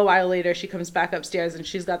then a little while later, she comes back upstairs and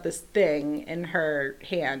she's got this thing in her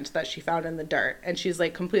hand that she found in the dirt. And she's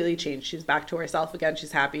like completely changed. She's back to herself again.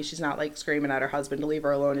 She's happy. She's not like screaming at her husband to leave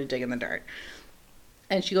her alone to dig in the dirt.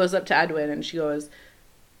 And she goes up to Edwin and she goes,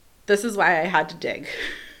 this is why I had to dig.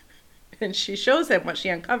 And she shows him what she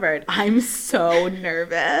uncovered. I'm so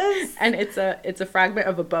nervous. And it's a fragment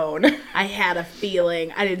of a bone. I had a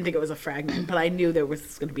feeling. I didn't think it was a fragment, but I knew there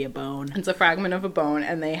was going to be a bone. It's a fragment of a bone,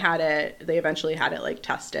 and they eventually had it like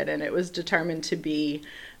tested, and it was determined to be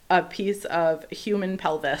a piece of human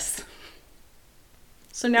pelvis.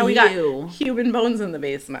 So now we got human bones in the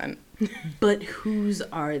basement. But whose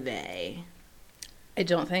are they? I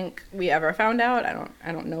don't think we ever found out.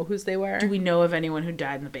 I don't know whose they were. Do we know of anyone who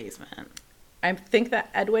died in the basement? I think that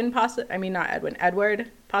Edward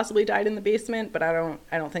possibly died in the basement, but I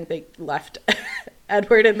don't think they left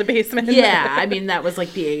Edward in the basement. Yeah, I mean that was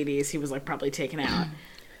like the 80s. He was like probably taken out.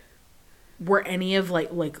 Were any of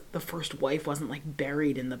like the first wife wasn't like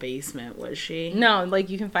buried in the basement, was she? No, like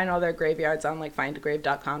you can find all their graveyards on like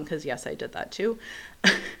findagrave.com because yes, I did that too.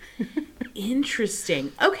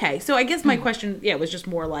 Interesting. Okay, so I guess my question, was just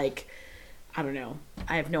more like, I don't know.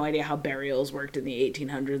 I have no idea how burials worked in the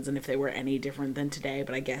 1800s and if they were any different than today,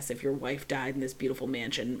 but I guess if your wife died in this beautiful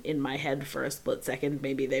mansion, in my head for a split second,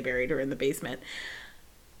 maybe they buried her in the basement.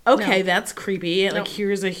 Okay, no. That's creepy. No. Like,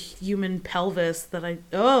 here's a human pelvis that I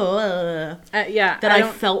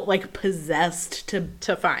felt like possessed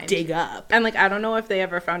to find, dig up. And like, I don't know if they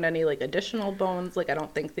ever found any like additional bones. Like, I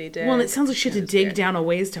don't think they did. Well, it sounds like she had to dig down a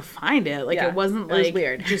ways to find it. Like, it wasn't like was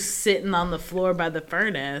weird. Just sitting on the floor by the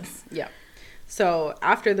furnace. Yeah. So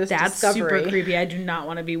after this discovery, super creepy. I do not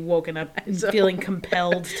want to be woken up feeling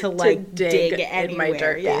compelled to like dig anywhere. In my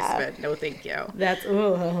dirt basement. No, thank you. That's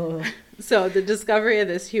So the discovery of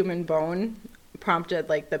this human bone prompted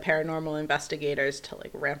like the paranormal investigators to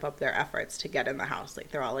like ramp up their efforts to get in the house.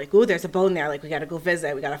 Like they're all like, "Ooh, there's a bone there. Like we got to go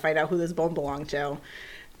visit. We got to find out who this bone belonged to."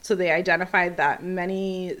 So they identified that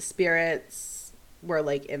many spirits were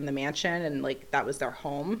like in the mansion and like that was their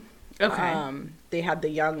home. Okay. They had the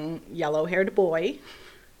young yellow-haired boy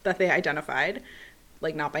that they identified.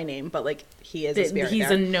 like not by name, but like he is a spirit. He's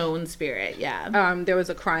there. a known spirit, yeah. There was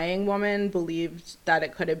a crying woman, believed that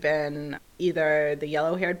it could have been either the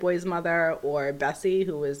yellow-haired boy's mother or Bessie,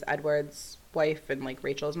 who was Edward's wife and like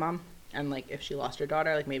Rachel's mom. And like if she lost her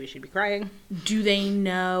daughter, like maybe she'd be crying. Do they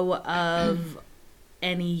know of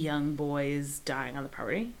any young boys dying on the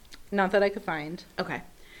property? Not that I could find. Okay.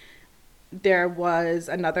 There was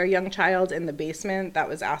another young child in the basement that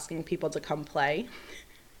was asking people to come play.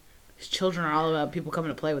 Children are all about people coming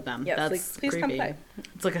to play with them. Yes, That's like, please creepy. come play.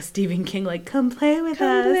 It's like a Stephen King, like, come play with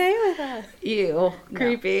us. Come play with us. Ew,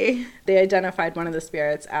 creepy. They identified one of the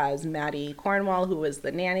spirits as Maddie Cornwall, who was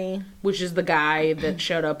the nanny. Which is the guy that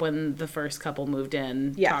showed up when the first couple moved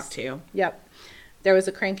in, Yes. talked to. Yep. There was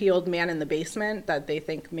a cranky old man in the basement that they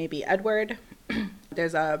think may be Edward.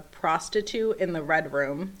 There's a prostitute in the red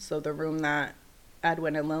room, so the room that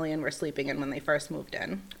Edwin and Lillian were sleeping in when they first moved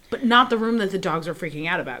in. But not the room that the dogs were freaking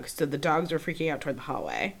out about, because the dogs were freaking out toward the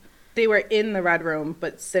hallway. They were in the red room,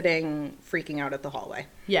 but sitting, freaking out at the hallway.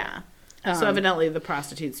 Yeah. So evidently the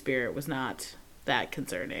prostitute spirit was not that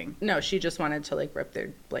concerning. No, she just wanted to, like, rip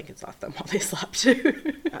their blankets off them while they slept.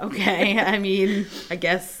 Okay, I mean, I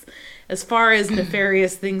guess as far as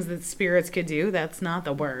nefarious things that spirits could do, that's not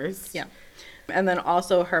the worst. Yeah. And then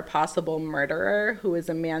also her possible murderer, who is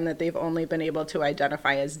a man that they've only been able to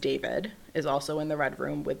identify as David, is also in the red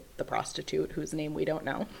room with the prostitute, whose name we don't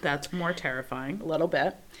know. That's more terrifying. A little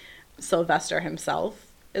bit. Sylvester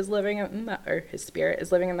himself is living in or his spirit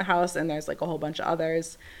is living in the house, and there's like a whole bunch of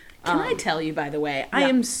others. Can I tell you, by the way, I yeah.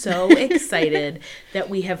 am so excited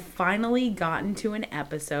that we have finally gotten to an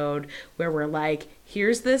episode where we're like,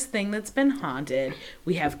 here's this thing that's been haunted.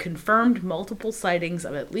 We have confirmed multiple sightings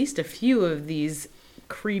of at least a few of these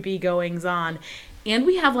creepy goings on. And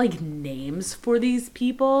we have like names for these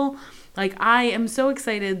people. Like, I am so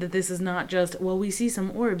excited that this is not just, well, we see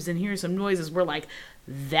some orbs and hear some noises. We're like,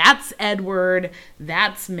 that's Edward,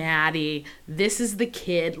 that's Maddie, this is the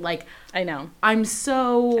kid. Like, I know. I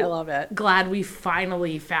love it. Glad we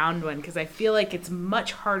finally found one, because I feel like it's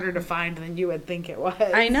much harder to find than you would think it was.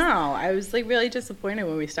 I know. I was like really disappointed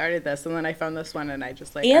when we started this, and then I found this one, and I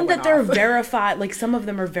just like and that they're verified. Like, some of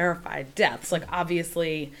them are verified deaths. Like,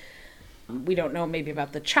 obviously, we don't know maybe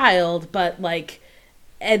about the child, but like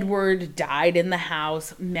Edward died in the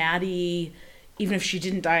house. Maddie, even if she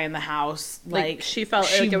didn't die in the house, like she felt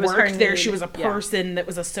she like it was worked her there. need. She was a person that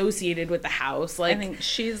was associated with the house. Like, I think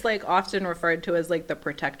she's like often referred to as like the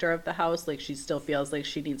protector of the house. Like, she still feels like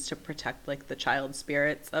she needs to protect like the child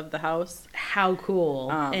spirits of the house. how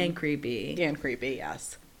cool and creepy. And creepy,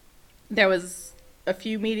 yes. There was a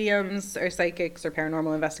few mediums or psychics or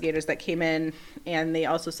paranormal investigators that came in, and they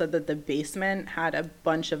also said that the basement had a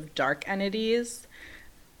bunch of dark entities.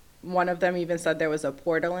 One of them even said there was a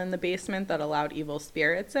portal in the basement that allowed evil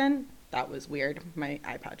spirits in. That was weird. My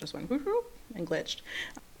iPad just went whoo and glitched.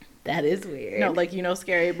 That is weird. No, like, you know,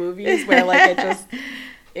 scary movies where like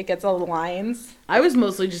it gets all the lines. I was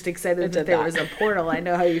mostly just excited that there that. was a portal. I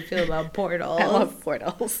know how you feel about portals. I love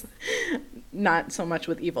portals. Not so much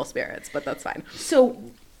with evil spirits, but that's fine. So,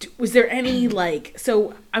 was there any, like...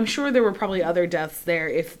 So, I'm sure there were probably other deaths there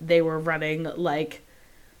if they were running, like,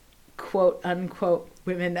 quote-unquote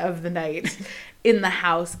women of the night in the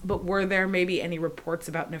house. But were there maybe any reports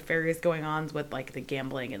about nefarious going-ons with, like, the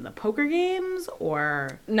gambling and the poker games?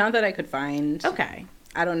 Or... Not that I could find. Okay.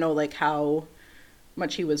 I don't know, like, how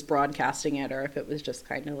much he was broadcasting it, or if it was just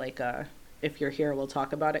kind of like a, if you're here, we'll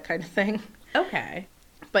talk about it kind of thing. Okay.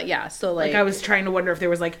 But yeah, so like I was trying to wonder if there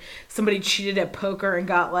was like somebody cheated at poker and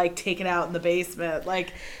got like taken out in the basement.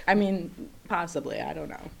 Like, I mean, possibly, I don't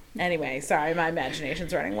know. Anyway, sorry, my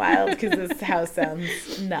imagination's running wild because this house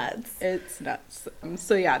sounds nuts. It's nuts.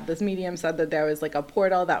 So yeah, this medium said that there was like a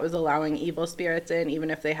portal that was allowing evil spirits in, even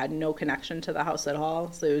if they had no connection to the house at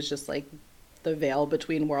all. So it was just like the veil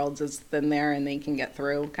between worlds is thin there and they can get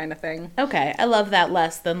through kind of thing. Okay, I love that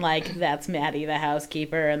less than like that's Maddie the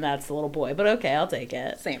housekeeper and that's the little boy, but okay, I'll take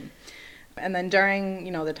it. Same. And then during,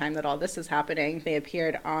 you know, the time that all this is happening, they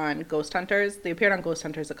appeared on Ghost Hunters. They appeared on Ghost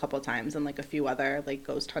Hunters a couple of times and like a few other like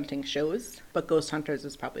ghost hunting shows, but Ghost Hunters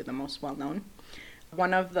is probably the most well known.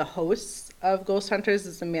 One of the hosts of Ghost Hunters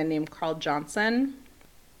is a man named Carl Johnson,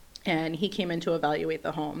 and he came in to evaluate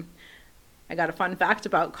the home. I got a fun fact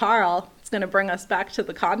about Carl. It's going to bring us back to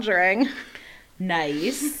The Conjuring.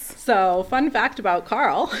 Nice. So, fun fact about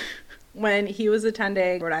Carl. When he was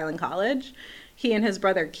attending Rhode Island College, he and his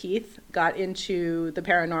brother Keith got into the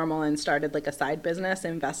paranormal and started like a side business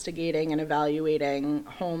investigating and evaluating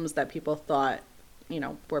homes that people thought, you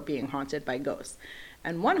know, were being haunted by ghosts.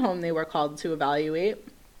 And one home they were called to evaluate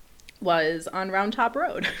was on Round Top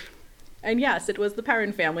Road. And yes, it was the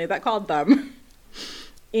Perrin family that called them.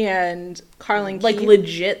 And Carlin Like Keith,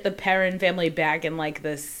 legit the Perrin family back in like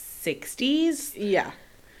the 60s? yeah,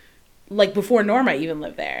 Like before Norma even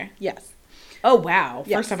lived there. yes. Oh, wow.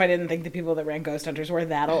 Yes. First off, I didn't think the people that ran Ghost Hunters were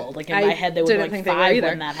that old. Like, in I my head, they would be didn't like think they were 5 either.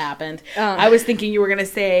 when that happened. I was thinking you were going to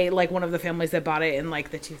say, like, one of the families that bought it in,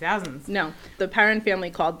 like, the 2000s. No, the Perrin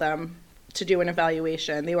family called them to do an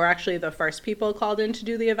evaluation. They were actually the first people called in to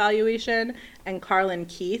do the evaluation, and Carl and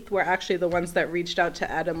Keith were actually the ones that reached out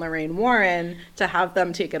to Ed and Lorraine Warren to have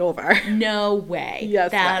them take it over. No way.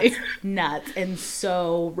 Yes, That's way. nuts and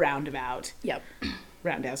so roundabout. Yep.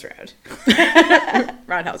 Roundhouse Road.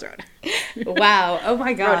 Roundhouse Road. Wow. Oh,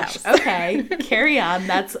 my gosh. Roadhouse. Okay. Carry on.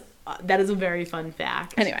 That is a very fun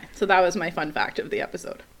fact. Anyway, so that was my fun fact of the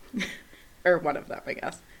episode. Or one of them, I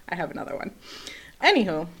guess. I have another one.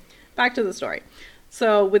 Anywho, back to the story.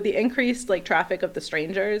 So with the increased like traffic of the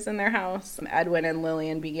strangers in their house, Edwin and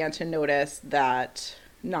Lillian began to notice that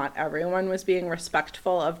not everyone was being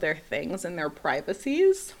respectful of their things and their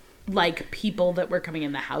privacies. Like, people that were coming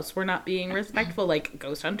in the house were not being respectful, like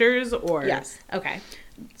ghost hunters, or... Yes. Okay.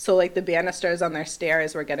 So like the banisters on their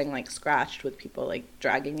stairs were getting like scratched with people like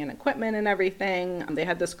dragging in equipment and everything. They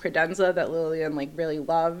had this credenza that Lillian like really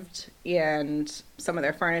loved, and some of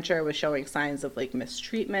their furniture was showing signs of like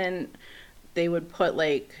mistreatment. They would put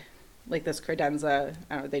like this credenza,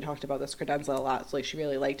 I don't know, they talked about this credenza a lot, so like she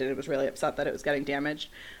really liked it and was really upset that it was getting damaged.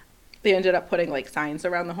 They ended up putting like signs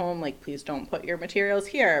around the home, like, please don't put your materials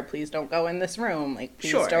here, please don't go in this room, like, please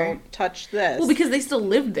Sure. don't touch this. Well, because they still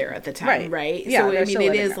lived there at the time, right? Yeah, so, I they're mean, still it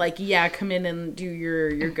living is there. like, yeah, come in and do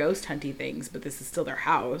your ghost hunty things, but this is still their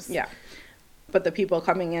house. Yeah. But the people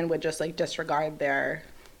coming in would just like disregard their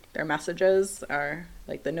messages or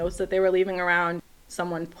like the notes that they were leaving around.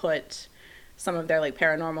 Someone put some of their like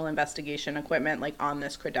paranormal investigation equipment like on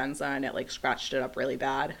this credenza, and it like scratched it up really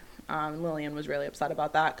bad. Lillian was really upset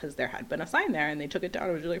about that because there had been a sign there and they took it down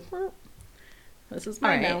and was just like, this is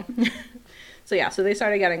mine now. So yeah, so they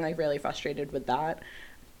started getting like really frustrated with that.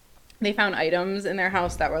 They found items in their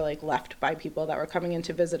house that were like left by people that were coming in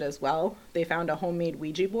to visit as well. They found a homemade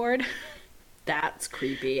Ouija board. That's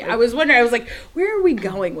creepy. I was wondering, I was like, where are we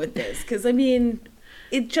going with this? Because, I mean,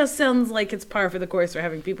 it just sounds like it's par for the course for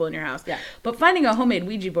having people in your house. Yeah. But finding a homemade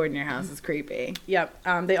Ouija board in your house is creepy. Yep.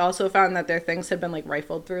 They also found that their things had been like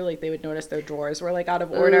rifled through. Like they would notice their drawers were like out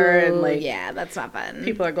of order, and like yeah, that's not fun.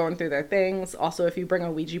 people are going through their things. Also, if you bring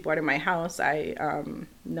a Ouija board in my house,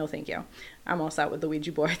 no, thank you. I'm all set with the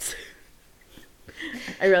Ouija boards.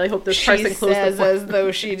 I really hope this person closed the door. as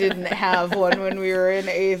though she didn't have one when we were in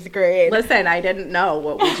 8th grade. Listen, I didn't know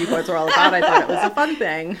what Ouija boards were all about. I thought it was a fun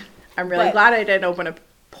thing. I'm really But- glad I didn't open a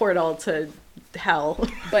portal to hell.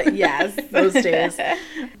 But yes. Those days.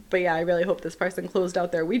 But yeah, I really hope this person closed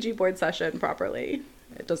out their Ouija board session properly.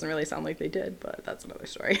 It doesn't really sound like they did, but that's another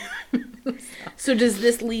story. So does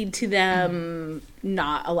this lead to them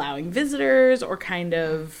not allowing visitors, or kind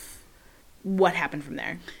of what happened from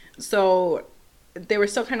there? So they were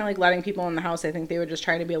still kind of like letting people in the house. I think they were just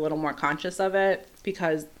trying to be a little more conscious of it,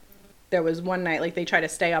 because there was one night, like they try to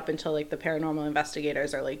stay up until like the paranormal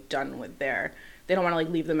investigators are like done with their, they don't want to like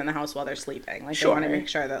leave them in the house while they're sleeping. Like they want to Sure. make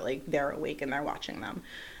sure that like they're awake and they're watching them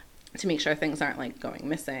to make sure things aren't like going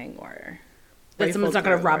missing or That someone's not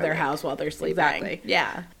going to rifled rob through, their or, house while they're sleeping. Exactly.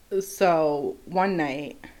 Yeah. So one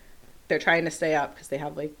night they're trying to stay up because they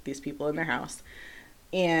have like these people in their house,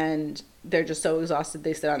 and they're just so exhausted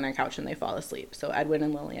they sit on their couch and they fall asleep. So Edwin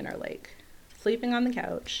and Lillian are like sleeping on the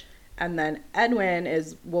couch, and then Edwin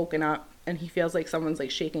is woken up and he feels like someone's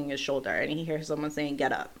like shaking his shoulder, and he hears someone saying,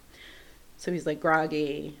 "Get up." So he's like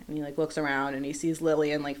groggy, and he like looks around and he sees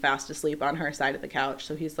Lillian like fast asleep on her side of the couch.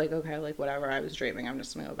 So he's like, okay, like whatever, I was dreaming, I'm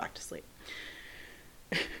just gonna go back to sleep.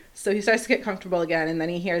 So he starts to get comfortable again, and then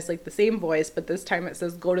he hears like the same voice, but this time it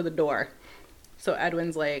says, "Go to the door." So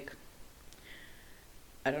Edwin's like,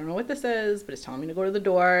 I don't know what this is, but it's telling me to go to the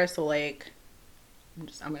door. So like,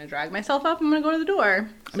 I'm gonna drag myself up, I'm gonna go to the door.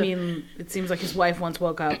 I mean, it seems like his wife once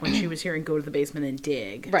woke up when she was hearing "go to the basement and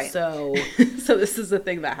dig." Right. So, So this is the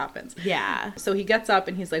thing that happens. yeah. So he gets up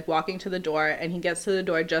and he's like walking to the door, and he gets to the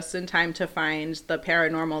door just in time to find the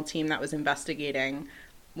paranormal team that was investigating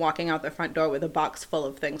walking out the front door with a box full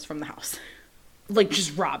of things from the house. Like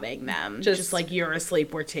just robbing them. Just- Just like, you're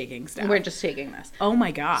asleep, we're taking stuff. We're just taking this. Oh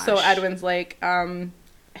my gosh. So Edwin's like,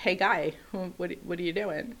 hey guy, what are you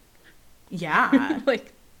doing? Yeah.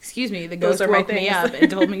 Like, Excuse me, the Those ghost are my woke me things. up and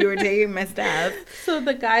told me you were taking my stuff. so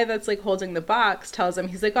the guy that's like holding the box tells him,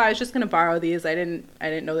 he's like, oh, I was just gonna borrow these. I didn't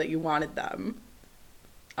know that you wanted them.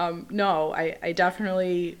 No, I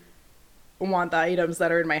definitely want the items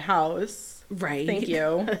that are in my house. Right. Thank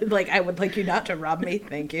you. Like, I would like you not to rob me.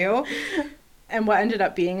 Thank you. And what ended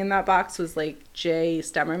up being in that box was like Jay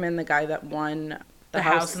Stemmerman, the guy that won the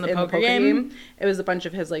house in the poker game. It was a bunch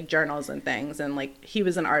of his like journals and things, and like he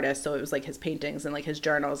was an artist, so it was like his paintings and like his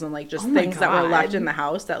journals and like just things that were left in the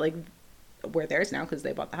house that like were theirs now because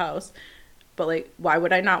they bought the house. But like, why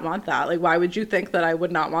would I not want that? Like, why would you think that I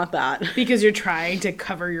would not want that? Because you're trying to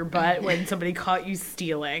cover your butt when somebody caught you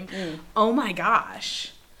stealing. Oh my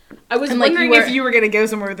gosh. I was wondering if you were going to go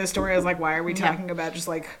somewhere with this story. I was like, why are we talking about just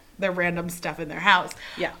like the random stuff in their house?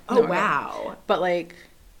 Yeah. Oh, wow. But like,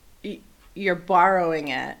 you're borrowing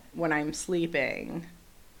it when I'm sleeping.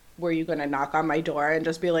 Were you going to knock on my door and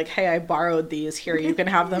just be like, hey, I borrowed these. Here, you can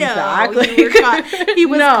have them back? Like, he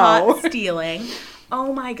was caught stealing.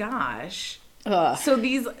 Oh my gosh. Ugh. So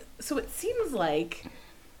it seems like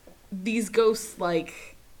these ghosts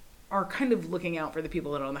like are kind of looking out for the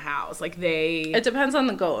people that own the house. Like it depends on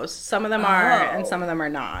the ghost. Some of them are and some of them are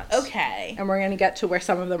not. Okay. And we're going to get to where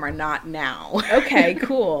some of them are not now. Okay,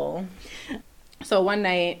 cool. So one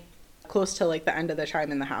night, close to like the end of the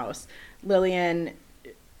time in the house, Lillian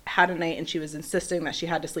had a night and she was insisting that she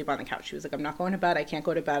had to sleep on the couch. She was like, I'm not going to bed. I can't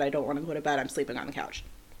go to bed. I don't want to go to bed. I'm sleeping on the couch.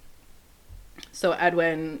 So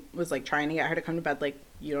Edwin was like trying to get her to come to bed. Like,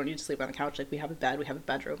 you don't need to sleep on the couch. Like, we have a bed. We have a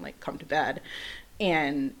bedroom. Like, come to bed.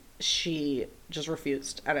 And she just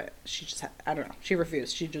refused. I don't know. She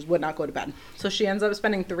refused. She just would not go to bed. So she ends up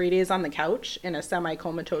spending 3 days on the couch in a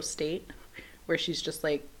semi-comatose state, where she's just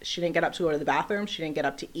like, she didn't get up to go to the bathroom. She didn't get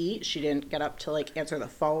up to eat. She didn't get up to like answer the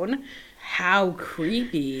phone. How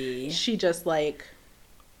creepy. She just like,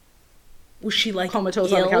 was she like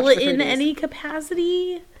comatose ill on the couch for 3 in days. Any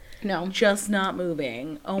capacity? No. Just not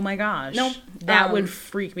moving. Oh my gosh. Nope. That would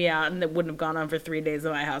freak me out, and it wouldn't have gone on for 3 days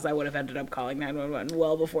in my house. I would have ended up calling 911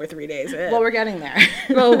 well before 3 days hit. Well, we're getting there.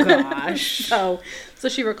 Oh gosh. So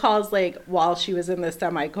she recalls like while she was in this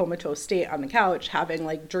semi-comatose state on the couch, having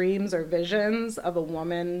like dreams or visions of a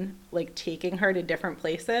woman like taking her to different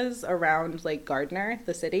places around like Gardner,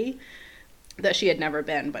 the city, that she had never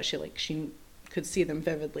been, but she could see them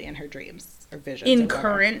vividly in her dreams or visions. In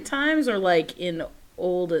current times, or like in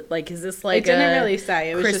old, like, is this like it didn't really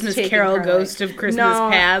say. It was Christmas just Carol her, Ghost like, of Christmas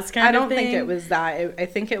Past kind of thing? I don't think it was that. I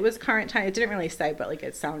think it was current time. It didn't really say, but like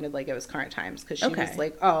it sounded like it was current times, because she was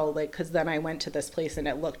like, oh, like, because then I went to this place and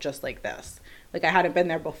it looked just like this. Like, I hadn't been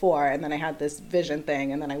there before, and then I had this vision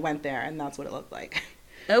thing, and then I went there, and that's what it looked like.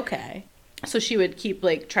 Okay. So she would keep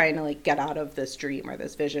like trying to like get out of this dream or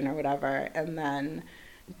this vision or whatever, and then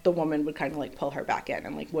the woman would kind of like pull her back in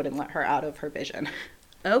and like wouldn't let her out of her vision.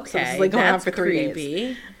 Okay, so this is like going on for 3 creepy.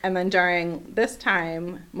 days. And then during this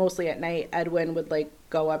time, mostly at night, Edwin would like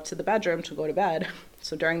go up to the bedroom to go to bed.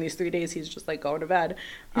 So during these 3 days, he's just like going to bed.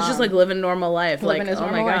 He's just like living normal life. Living his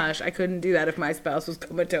normal life. Gosh, I couldn't do that if my spouse was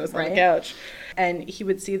comatose on the Right? couch. And he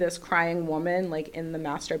would see this crying woman like in the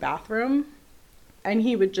master bathroom. And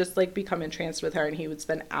he would just like become entranced with her, and he would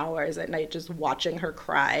spend hours at night just watching her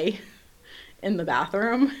cry in the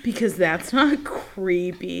bathroom. Because that's not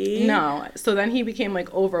creepy. No. So then he became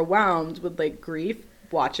like overwhelmed with like grief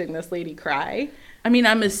watching this lady cry. I mean,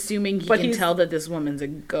 I'm assuming he But can tell that this woman's a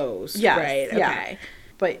ghost, Yes, right? yeah. Okay.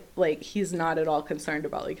 But like he's not at all concerned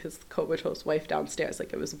about like his comatose wife downstairs.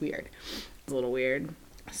 Like, it was weird. It's a little weird.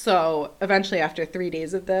 So eventually, after 3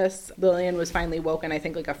 days of this, Lillian was finally woken. I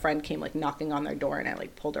think like a friend came like knocking on their door, and I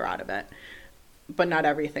like pulled her out of it. But not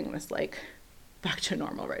everything was like back to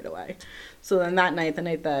normal right away. So then that night, the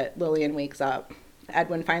night that Lillian wakes up,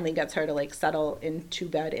 Edwin finally gets her to like settle into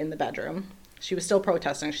bed in the bedroom. She was still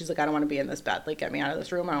protesting. She's like, I don't want to be in this bed. Like, get me out of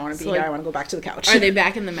this room. I don't want to be here. I want to go back to the couch. Are they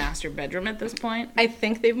back in the master bedroom at this point? I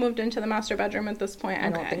think they've moved into the master bedroom at this point. I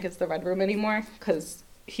don't think it's the red room anymore, because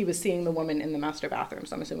he was seeing the woman in the master bathroom.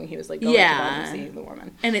 So I'm assuming he was like going to bed and seeing the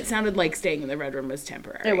woman. And it sounded like staying in the red room was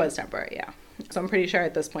temporary. It was temporary, yeah. So I'm pretty sure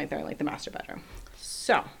at this point they're in like the master bedroom.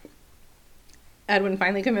 So Edwin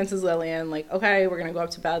finally convinces Lillian, like, okay, we're going to go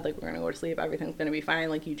up to bed. Like, we're going to go to sleep. Everything's going to be fine.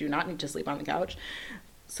 Like, you do not need to sleep on the couch.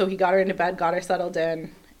 So he got her into bed, got her settled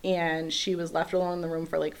in, and she was left alone in the room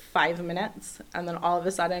for like 5 minutes. And then all of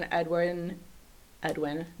a sudden, Edwin,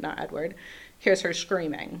 not Edward, hears her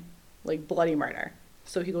screaming, like bloody murder.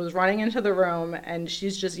 So he goes running into the room, and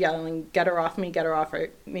she's just yelling, get her off me, get her off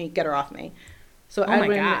me, get her off me. So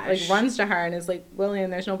Edwin like runs to her and is like, Lillian,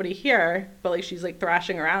 there's nobody here. But like she's like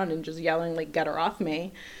thrashing around and just yelling like, get her off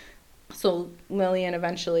me. So Lillian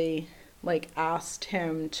eventually like asked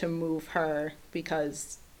him to move her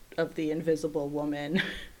because of the invisible woman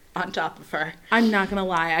on top of her. I'm not gonna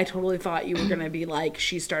lie, I totally thought you were gonna be like,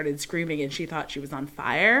 she started screaming and she thought she was on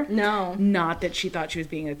fire. No. Not that she thought she was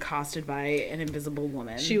being accosted by an invisible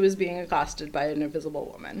woman. She was being accosted by an invisible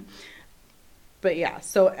woman. But yeah,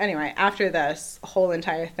 so anyway, after this whole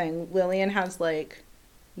entire thing, Lillian has like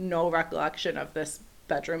no recollection of this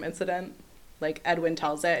bedroom incident. Like Edwin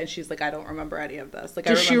tells it, and she's like, I don't remember any of this. Like,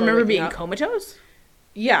 Does she remember being up. comatose?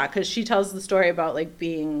 Yeah, because she tells the story about like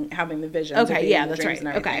having the visions. Okay, yeah, that's right.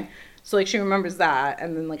 Okay. So like she remembers that,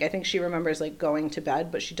 and then like I think she remembers like going to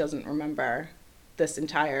bed, but she doesn't remember this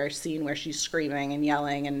entire scene where she's screaming and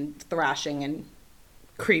yelling and thrashing and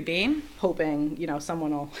creepy, hoping, you know,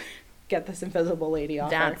 someone will get this invisible lady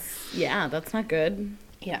off her. Yeah, that's not good.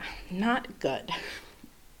 Yeah, not good.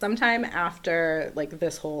 Sometime after like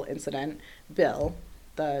this whole incident, Bill,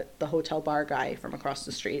 the hotel bar guy from across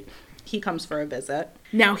the street, he comes for a visit.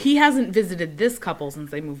 Now, he hasn't visited this couple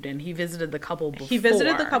since they moved in. He visited the couple before. He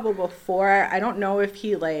visited the couple before. I don't know if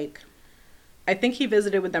he like, I think he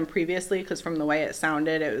visited with them previously, because from the way it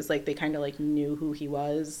sounded, it was like they kind of like knew who he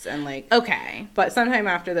was and like. Okay. But sometime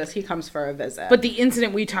after this, he comes for a visit. But the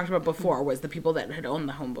incident we talked about before was the people that had owned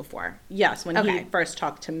the home before. Yes, when he first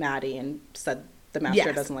talked to Maddie and said the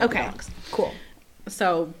master doesn't like dogs. Cool.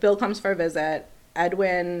 So Bill comes for a visit.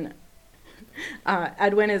 Edwin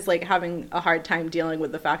is like having a hard time dealing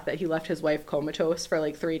with the fact that he left his wife comatose for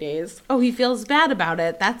like 3 days. Oh, he feels bad about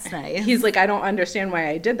it. That's nice. He's like, I don't understand why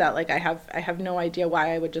I did that. Like, I have no idea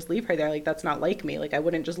why I would just leave her there. Like, that's not like me. Like, I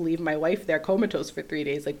wouldn't just leave my wife there comatose for 3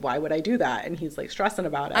 days. Like, why would I do that? And he's like stressing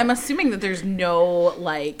about it. I'm assuming that there's no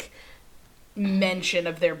like mention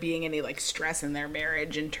of there being any like stress in their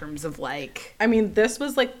marriage in terms of like, I mean, this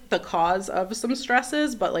was like the cause of some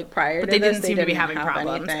stresses, but like prior to they this, didn't seem to be having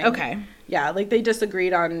problems. Anything. Okay. Yeah, like they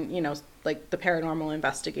disagreed on, you know, like the paranormal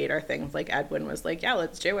investigator things. Like Edwin was like, yeah,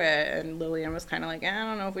 let's do it, and Lillian was kind of like, I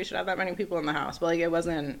don't know if we should have that many people in the house. But like it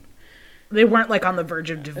wasn't, they weren't like on the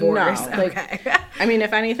verge of divorce. No, like, okay. I mean,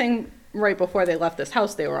 if anything, right before they left this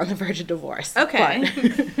house, they were on the verge of divorce. Okay.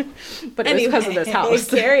 But it was because of this house.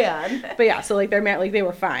 Carry on. But yeah, so like they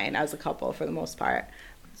were fine as a couple for the most part.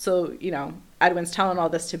 So, you know, Edwin's telling all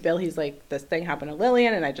this to Bill. He's like, this thing happened to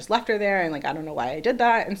Lillian and I just left her there and like I don't know why I did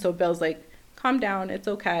that. And so Bill's like, calm down, it's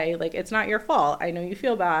okay. Like, it's not your fault. I know you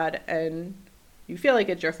feel bad and you feel like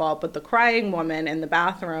it's your fault, but the crying woman in the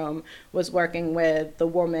bathroom was working with the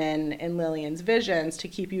woman in Lillian's visions to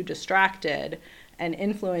keep you distracted and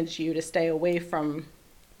influence you to stay away from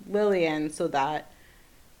Lillian so that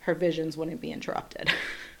her visions wouldn't be interrupted.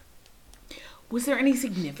 Was there any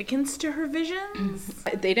significance to her visions?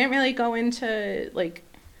 They didn't really go into like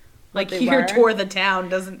your tour of the town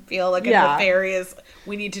doesn't feel like a nefarious,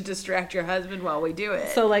 we need to distract your husband while we do it.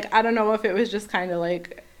 So like I don't know if it was just kind of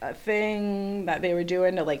like a thing that they were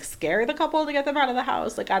doing to like scare the couple to get them out of the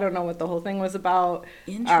house. Like I don't know what the whole thing was about.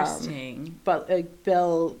 Interesting. But like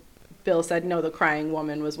Bill said no, the crying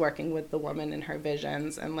woman was working with the woman in her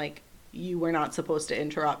visions and like you were not supposed to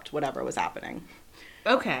interrupt whatever was happening.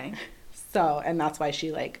 Okay. So, and that's why she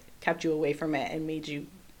like kept you away from it and made you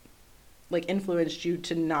like influenced you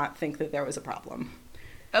to not think that there was a problem.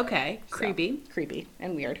 Okay. Creepy. So, creepy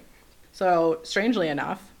and weird. So strangely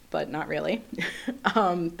enough, but not really,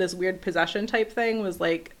 this weird possession type thing was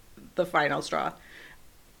like the final straw.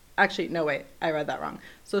 Actually, no, wait, I read that wrong.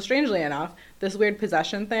 So strangely enough, this weird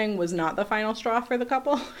possession thing was not the final straw for the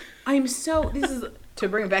couple. This is to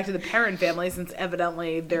bring it back to the Perron family, since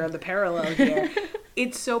evidently they're the parallel here.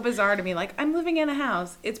 It's so bizarre to me. Like, I'm living in a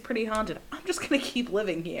house. It's pretty haunted. I'm just going to keep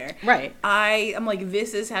living here. Right. I'm like,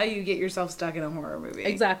 this is how you get yourself stuck in a horror movie.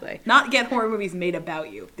 Exactly. Not get horror movies made about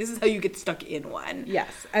you. This is how you get stuck in one.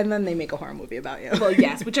 Yes. And then they make a horror movie about you. Well,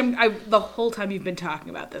 yes. Which the whole time you've been talking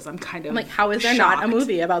about this, I'm kind of like, how is there shocked. not a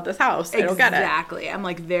movie about this house? I don't get it. Exactly. I'm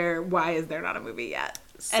like, why is there not a movie yet?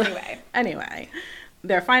 So, anyway.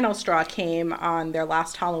 Their final straw came on their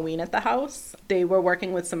last Halloween at the house. They were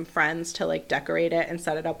working with some friends to like decorate it and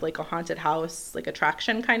set it up like a haunted house, like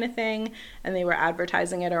attraction kind of thing. And they were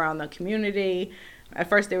advertising it around the community. At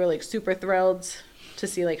first they were like super thrilled to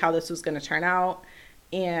see like how this was going to turn out.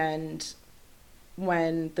 And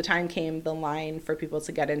when the time came, the line for people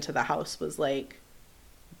to get into the house was like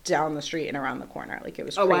down the street and around the corner. Like it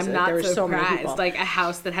was crazy. I'm not there were so many people. Like a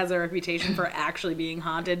house that has a reputation for actually being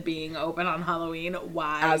haunted, being open on Halloween.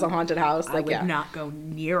 Why? As a haunted house. I would not go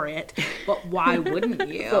near it. But why wouldn't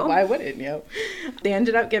you? But why wouldn't you? They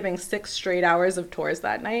ended up giving 6 straight hours of tours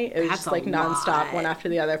that night. It was just like nonstop, one after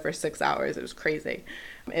the other for 6 hours. It was crazy.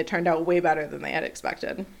 It turned out way better than they had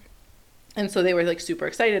expected. And so they were like super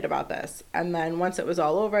excited about this. And then once it was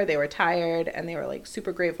all over, they were tired and they were like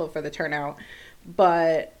super grateful for the turnout.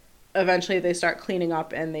 But eventually they start cleaning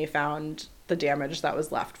up and they found the damage that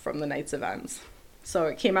was left from the night's events. So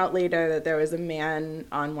it came out later that there was a man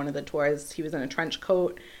on one of the tours. He was in a trench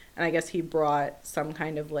coat And I guess he brought some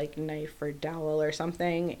kind of like knife or dowel or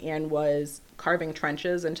something and was carving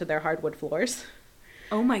trenches into their hardwood floors.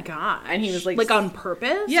 Oh my god! And he was like on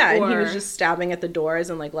purpose. Yeah, and he was just stabbing at the doors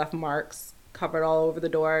and like left marks covered all over the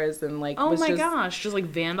doors and like oh my gosh, just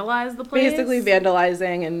like vandalized the place. Basically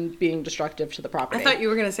vandalizing and being destructive to the property. I thought you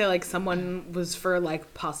were gonna say like someone was for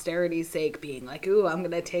like posterity's sake being like, ooh, I'm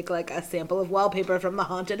gonna take like a sample of wallpaper from the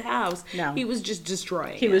haunted house. No, he was just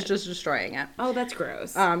destroying. He was just destroying it. Oh, that's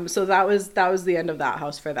gross. So that was the end of that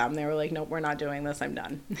house for them. They were like, nope, we're not doing this. I'm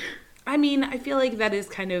done. I mean, I feel like that is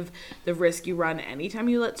kind of the risk you run anytime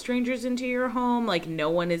you let strangers into your home. Like, no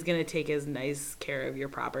one is going to take as nice care of your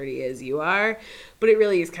property as you are. But it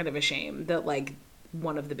really is kind of a shame that, like,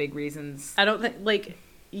 one of the big reasons... I don't think, like,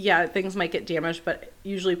 yeah, things might get damaged, but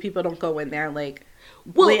usually people don't go in there, like,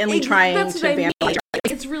 blatantly trying to vandalize.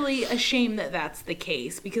 It's really a shame that that's the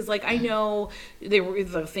case. Because, like, I know there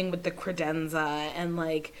was the thing with the credenza and,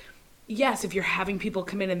 like... Yes, if you're having people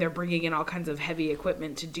come in and they're bringing in all kinds of heavy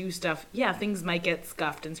equipment to do stuff, yeah, things might get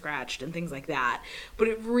scuffed and scratched and things like that. But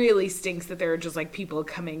it really stinks that there are just, like, people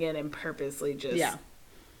coming in and purposely just,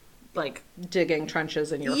 like... digging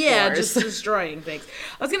trenches in your floors. Yeah, just destroying things.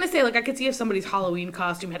 I was going to say, like, I could see if somebody's Halloween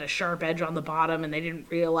costume had a sharp edge on the bottom and they didn't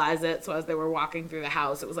realize it, so as they were walking through the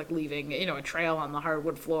house, it was, like, leaving, you know, a trail on the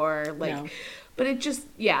hardwood floor. Like, no. But it just,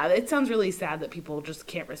 yeah, it sounds really sad that people just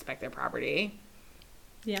can't respect their property.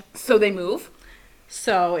 Yeah. So they move.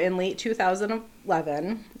 So in late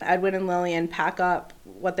 2011, Edwin and Lillian pack up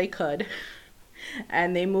what they could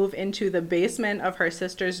and they move into the basement of her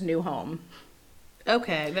sister's new home.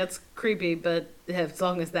 Okay, that's creepy, but as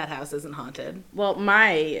long as that house isn't haunted. Well,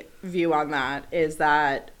 my view on that is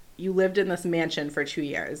that you lived in this mansion for 2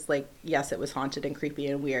 years. Like, yes, it was haunted and creepy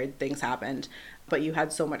and weird. Things happened, but you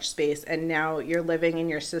had so much space. And now you're living in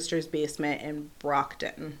your sister's basement in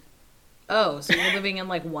Brockton. Oh, so you're living in,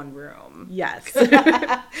 like, one room. Yes.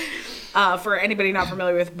 For anybody not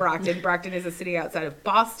familiar with Brockton, Brockton is a city outside of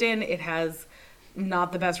Boston. It has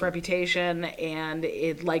not the best reputation, and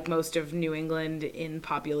it, like most of New England in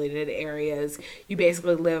populated areas, you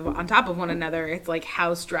basically live on top of one another. It's like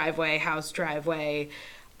house, driveway, house, driveway.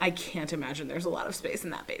 I can't imagine there's a lot of space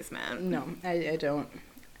in that basement. No, I don't.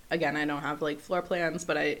 Again, I don't have, like, floor plans,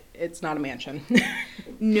 but it's not a mansion.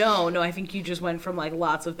 No, I think you just went from, like,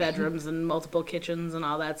 lots of bedrooms and multiple kitchens and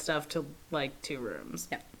all that stuff to, like, 2 rooms.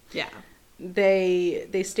 Yeah. Yeah.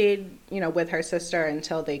 They stayed, you know, with her sister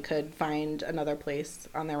until they could find another place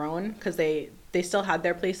on their own, because they still had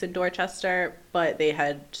their place in Dorchester, but they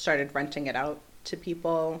had started renting it out to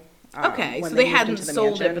people. Okay, so they hadn't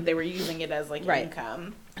sold it, but they were using it as, like,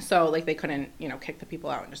 income. So, like, they couldn't, you know, kick the people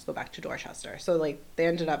out and just go back to Dorchester. So, like, they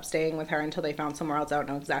ended up staying with her until they found somewhere else. I don't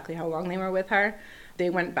know exactly how long they were with her. They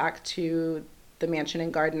went back to the mansion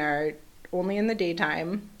in Gardner only in the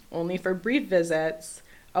daytime, only for brief visits,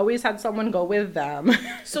 always had someone go with them.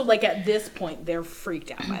 So, like, at this point, they're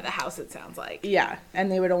freaked out by the house, it sounds like. Yeah, and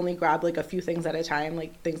they would only grab, like, a few things at a time,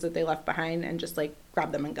 like, things that they left behind, and just, like,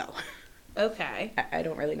 grab them and go. Okay. I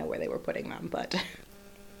don't really know where they were putting them, but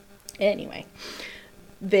anyway.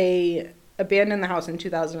 They abandoned the house in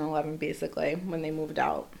 2011, basically, when they moved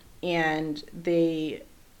out. And they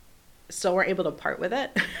still weren't able to part with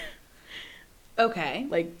it. Okay.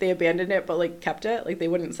 Like, they abandoned it, but, like, kept it. Like, they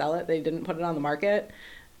wouldn't sell it. They didn't put it on the market.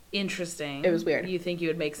 Interesting. It was weird. You think you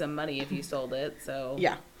would make some money if you sold it, so...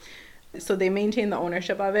 Yeah. So they maintained the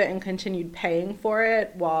ownership of it and continued paying for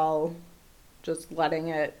it while just letting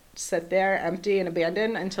it sit there empty and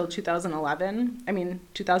abandoned until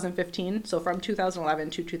 2015. So from 2011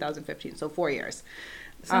 to 2015, so 4 years.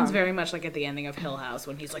 Sounds very much like at the ending of Hill House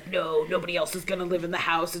when he's like, no, nobody else is going to live in the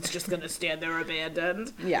house. It's just going to stand there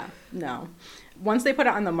abandoned. Yeah, no. Once they put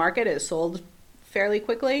it on the market, it sold fairly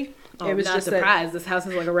quickly. Oh, I'm not surprised. This house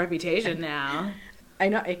has like a reputation now. I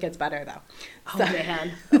know. It gets better, though. Oh, so,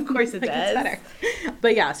 man. Of course it does. It gets better.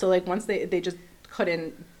 But yeah, so like once they just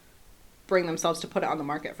couldn't bring themselves to put it on the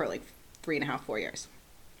market for like 3.5, 4 years.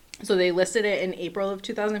 So they listed it in April of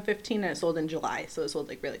 2015 and it sold in July. So it sold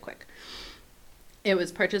like really quick. It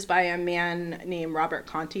was purchased by a man named Robert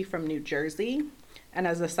Conti from New Jersey. And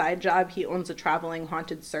as a side job, he owns a traveling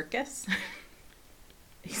haunted circus.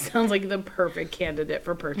 He sounds like the perfect candidate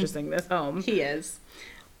for purchasing this home. He is.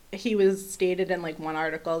 He was stated in like one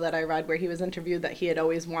article that I read where he was interviewed that he had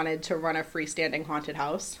always wanted to run a freestanding haunted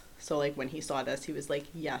house. So like when he saw this, he was like,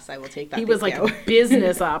 yes, I will take that. He was like a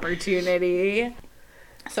business opportunity.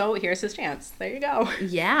 So here's his chance. There you go.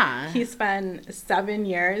 Yeah. He spent 7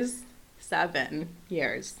 years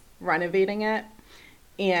renovating it.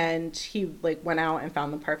 And he like went out and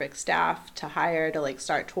found the perfect staff to hire to like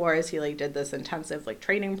start tours. He like did this intensive like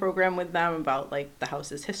training program with them about like the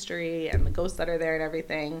house's history and the ghosts that are there and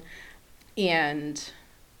everything. And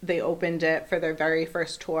they opened it for their very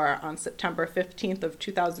first tour on September 15th of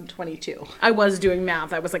 2022. I was doing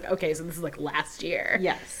math. I was like, okay, so this is like last year.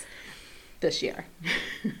 Yes. This year.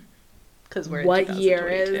 Because we're what in year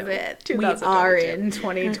is it? We are in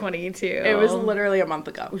 2022. It was literally a month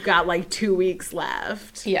ago. We've got like 2 weeks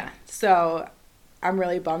left. Yeah. So I'm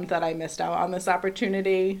really bummed that I missed out on this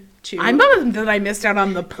opportunity to... I'm bummed that I missed out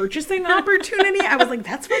on the purchasing opportunity. I was like,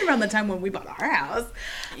 that's right around the time when we bought our house.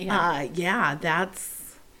 Yeah, that's...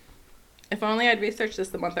 If only I'd researched this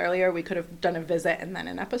the month earlier, we could have done a visit and then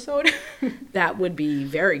an episode. That would be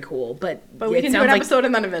very cool. But we can do an episode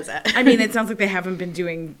and then a visit. I mean, it sounds like they haven't been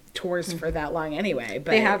doing tours for that long anyway.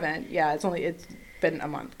 But they haven't. Yeah, it's been a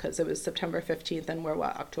month because it was September 15th and we're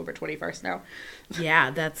October 21st now.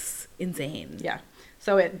 Yeah, that's insane. Yeah.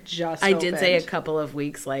 So it just I did say a couple of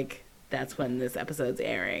weeks, like, that's when this episode's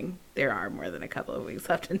airing. There are more than a couple of weeks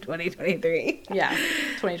left in 2023. Yeah,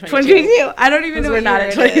 2022. 2022. I don't even know. We're not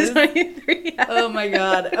in 2023 yet. Oh my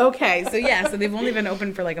god. Okay, so yeah, so they've only been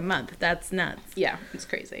open for like a month. That's nuts. Yeah, it's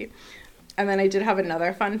crazy. And then I did have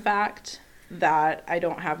another fun fact that I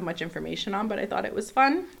don't have much information on, but I thought it was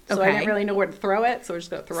fun. So I didn't really know where to throw it, so we're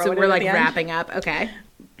just gonna throw it. So we're like wrapping up. Okay.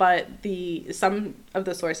 But some of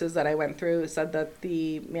the sources that I went through said that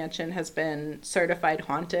the mansion has been certified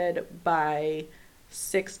haunted by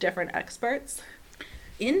 6 different experts.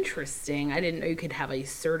 Interesting. I didn't know you could have a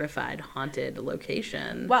certified haunted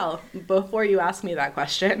location. Well, before you ask me that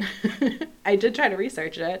question, I did try to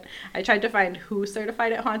research it. I tried to find who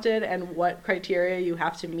certified it haunted and what criteria you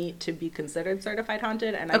have to meet to be considered certified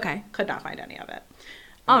haunted, and I could not find any of it.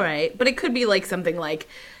 All right. But it could be like something like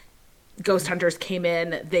ghost hunters came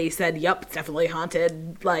in, they said, yep, it's definitely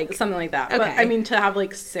haunted, like something like that. Okay. But I mean, to have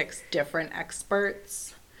like 6 different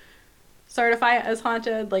experts certify it as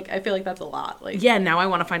haunted, like I feel like that's a lot. Like, yeah, now I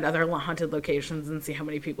want to find other haunted locations and see how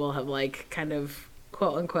many people have like kind of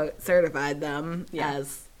quote unquote certified them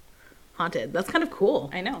as haunted. That's kind of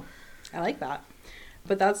cool. I know. I like that.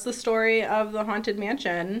 But that's the story of the haunted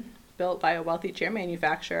mansion built by a wealthy chair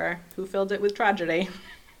manufacturer who filled it with tragedy.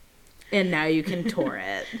 And now you can tour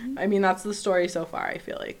it. I mean, that's the story so far. I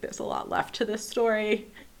feel like there's a lot left to this story.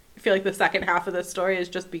 I feel like the second half of this story is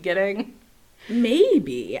just beginning.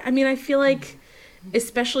 Maybe. I mean, I feel like,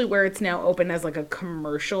 especially where it's now open as like a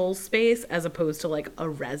commercial space as opposed to like a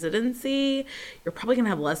residency, you're probably going to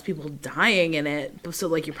have less people dying in it. So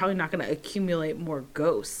like you're probably not going to accumulate more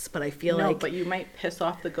ghosts. But I feel like... No, but you might piss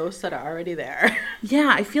off the ghosts that are already there.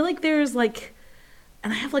 Yeah, I feel like there's like...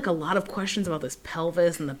 And I have, like, a lot of questions about this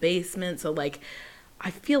pelvis and the basement. So, like, I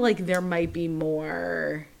feel like there might be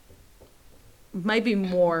more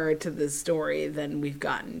to this story than we've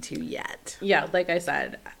gotten to yet. Yeah, like I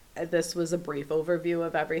said, this was a brief overview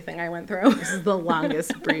of everything I went through. This is the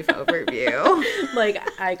longest brief overview. Like,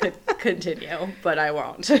 I could continue, but I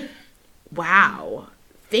won't. Wow.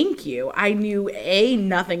 Thank you. I knew A,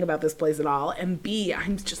 nothing about this place at all, and B,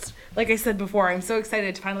 I'm just, like I said before, I'm so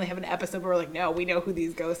excited to finally have an episode where we're like, no, we know who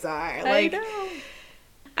these ghosts are. Like, I know.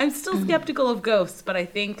 I'm still skeptical of ghosts, but I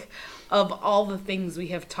think of all the things we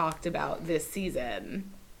have talked about this season,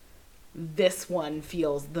 this one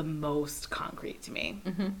feels the most concrete to me.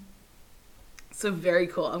 Mm-hmm. So very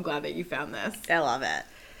cool. I'm glad that you found this. I love it.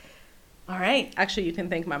 All right. Actually, you can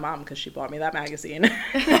thank my mom because she bought me that magazine.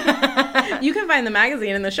 You can find the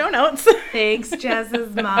magazine in the show notes. Thanks,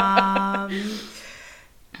 Jess's mom,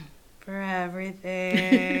 for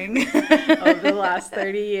everything. Over the last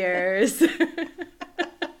 30 years.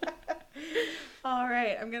 All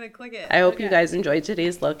right. I'm going to click it. I hope you guys enjoyed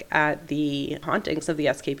today's look at the hauntings of the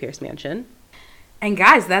S.K. Pierce Mansion. And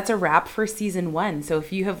guys, that's a wrap for season 1. So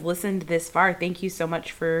if you have listened this far, thank you so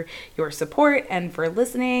much for your support and for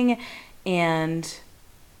listening and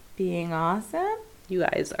being awesome. You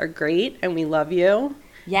guys are great and we love you.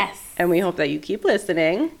 Yes. And we hope that you keep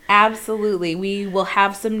listening. Absolutely. We will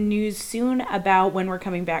have some news soon about when we're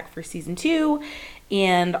coming back for season 2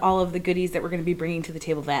 and all of the goodies that we're going to be bringing to the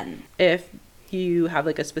table then. If you have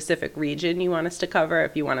like a specific region you want us to cover,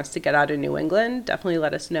 if you want us to get out of New England, definitely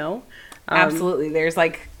let us know. Absolutely. There's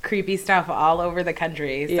like creepy stuff all over the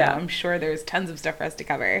country. So yeah. I'm sure there's tons of stuff for us to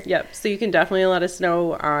cover. Yep. So you can definitely let us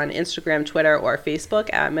know on Instagram, Twitter, or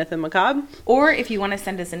Facebook at Myth and Macabre. Or if you want to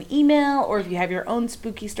send us an email, or if you have your own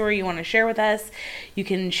spooky story you want to share with us, you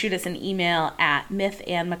can shoot us an email at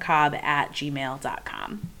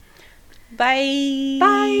mythandmacabre@gmail.com. Bye.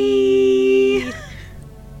 Bye.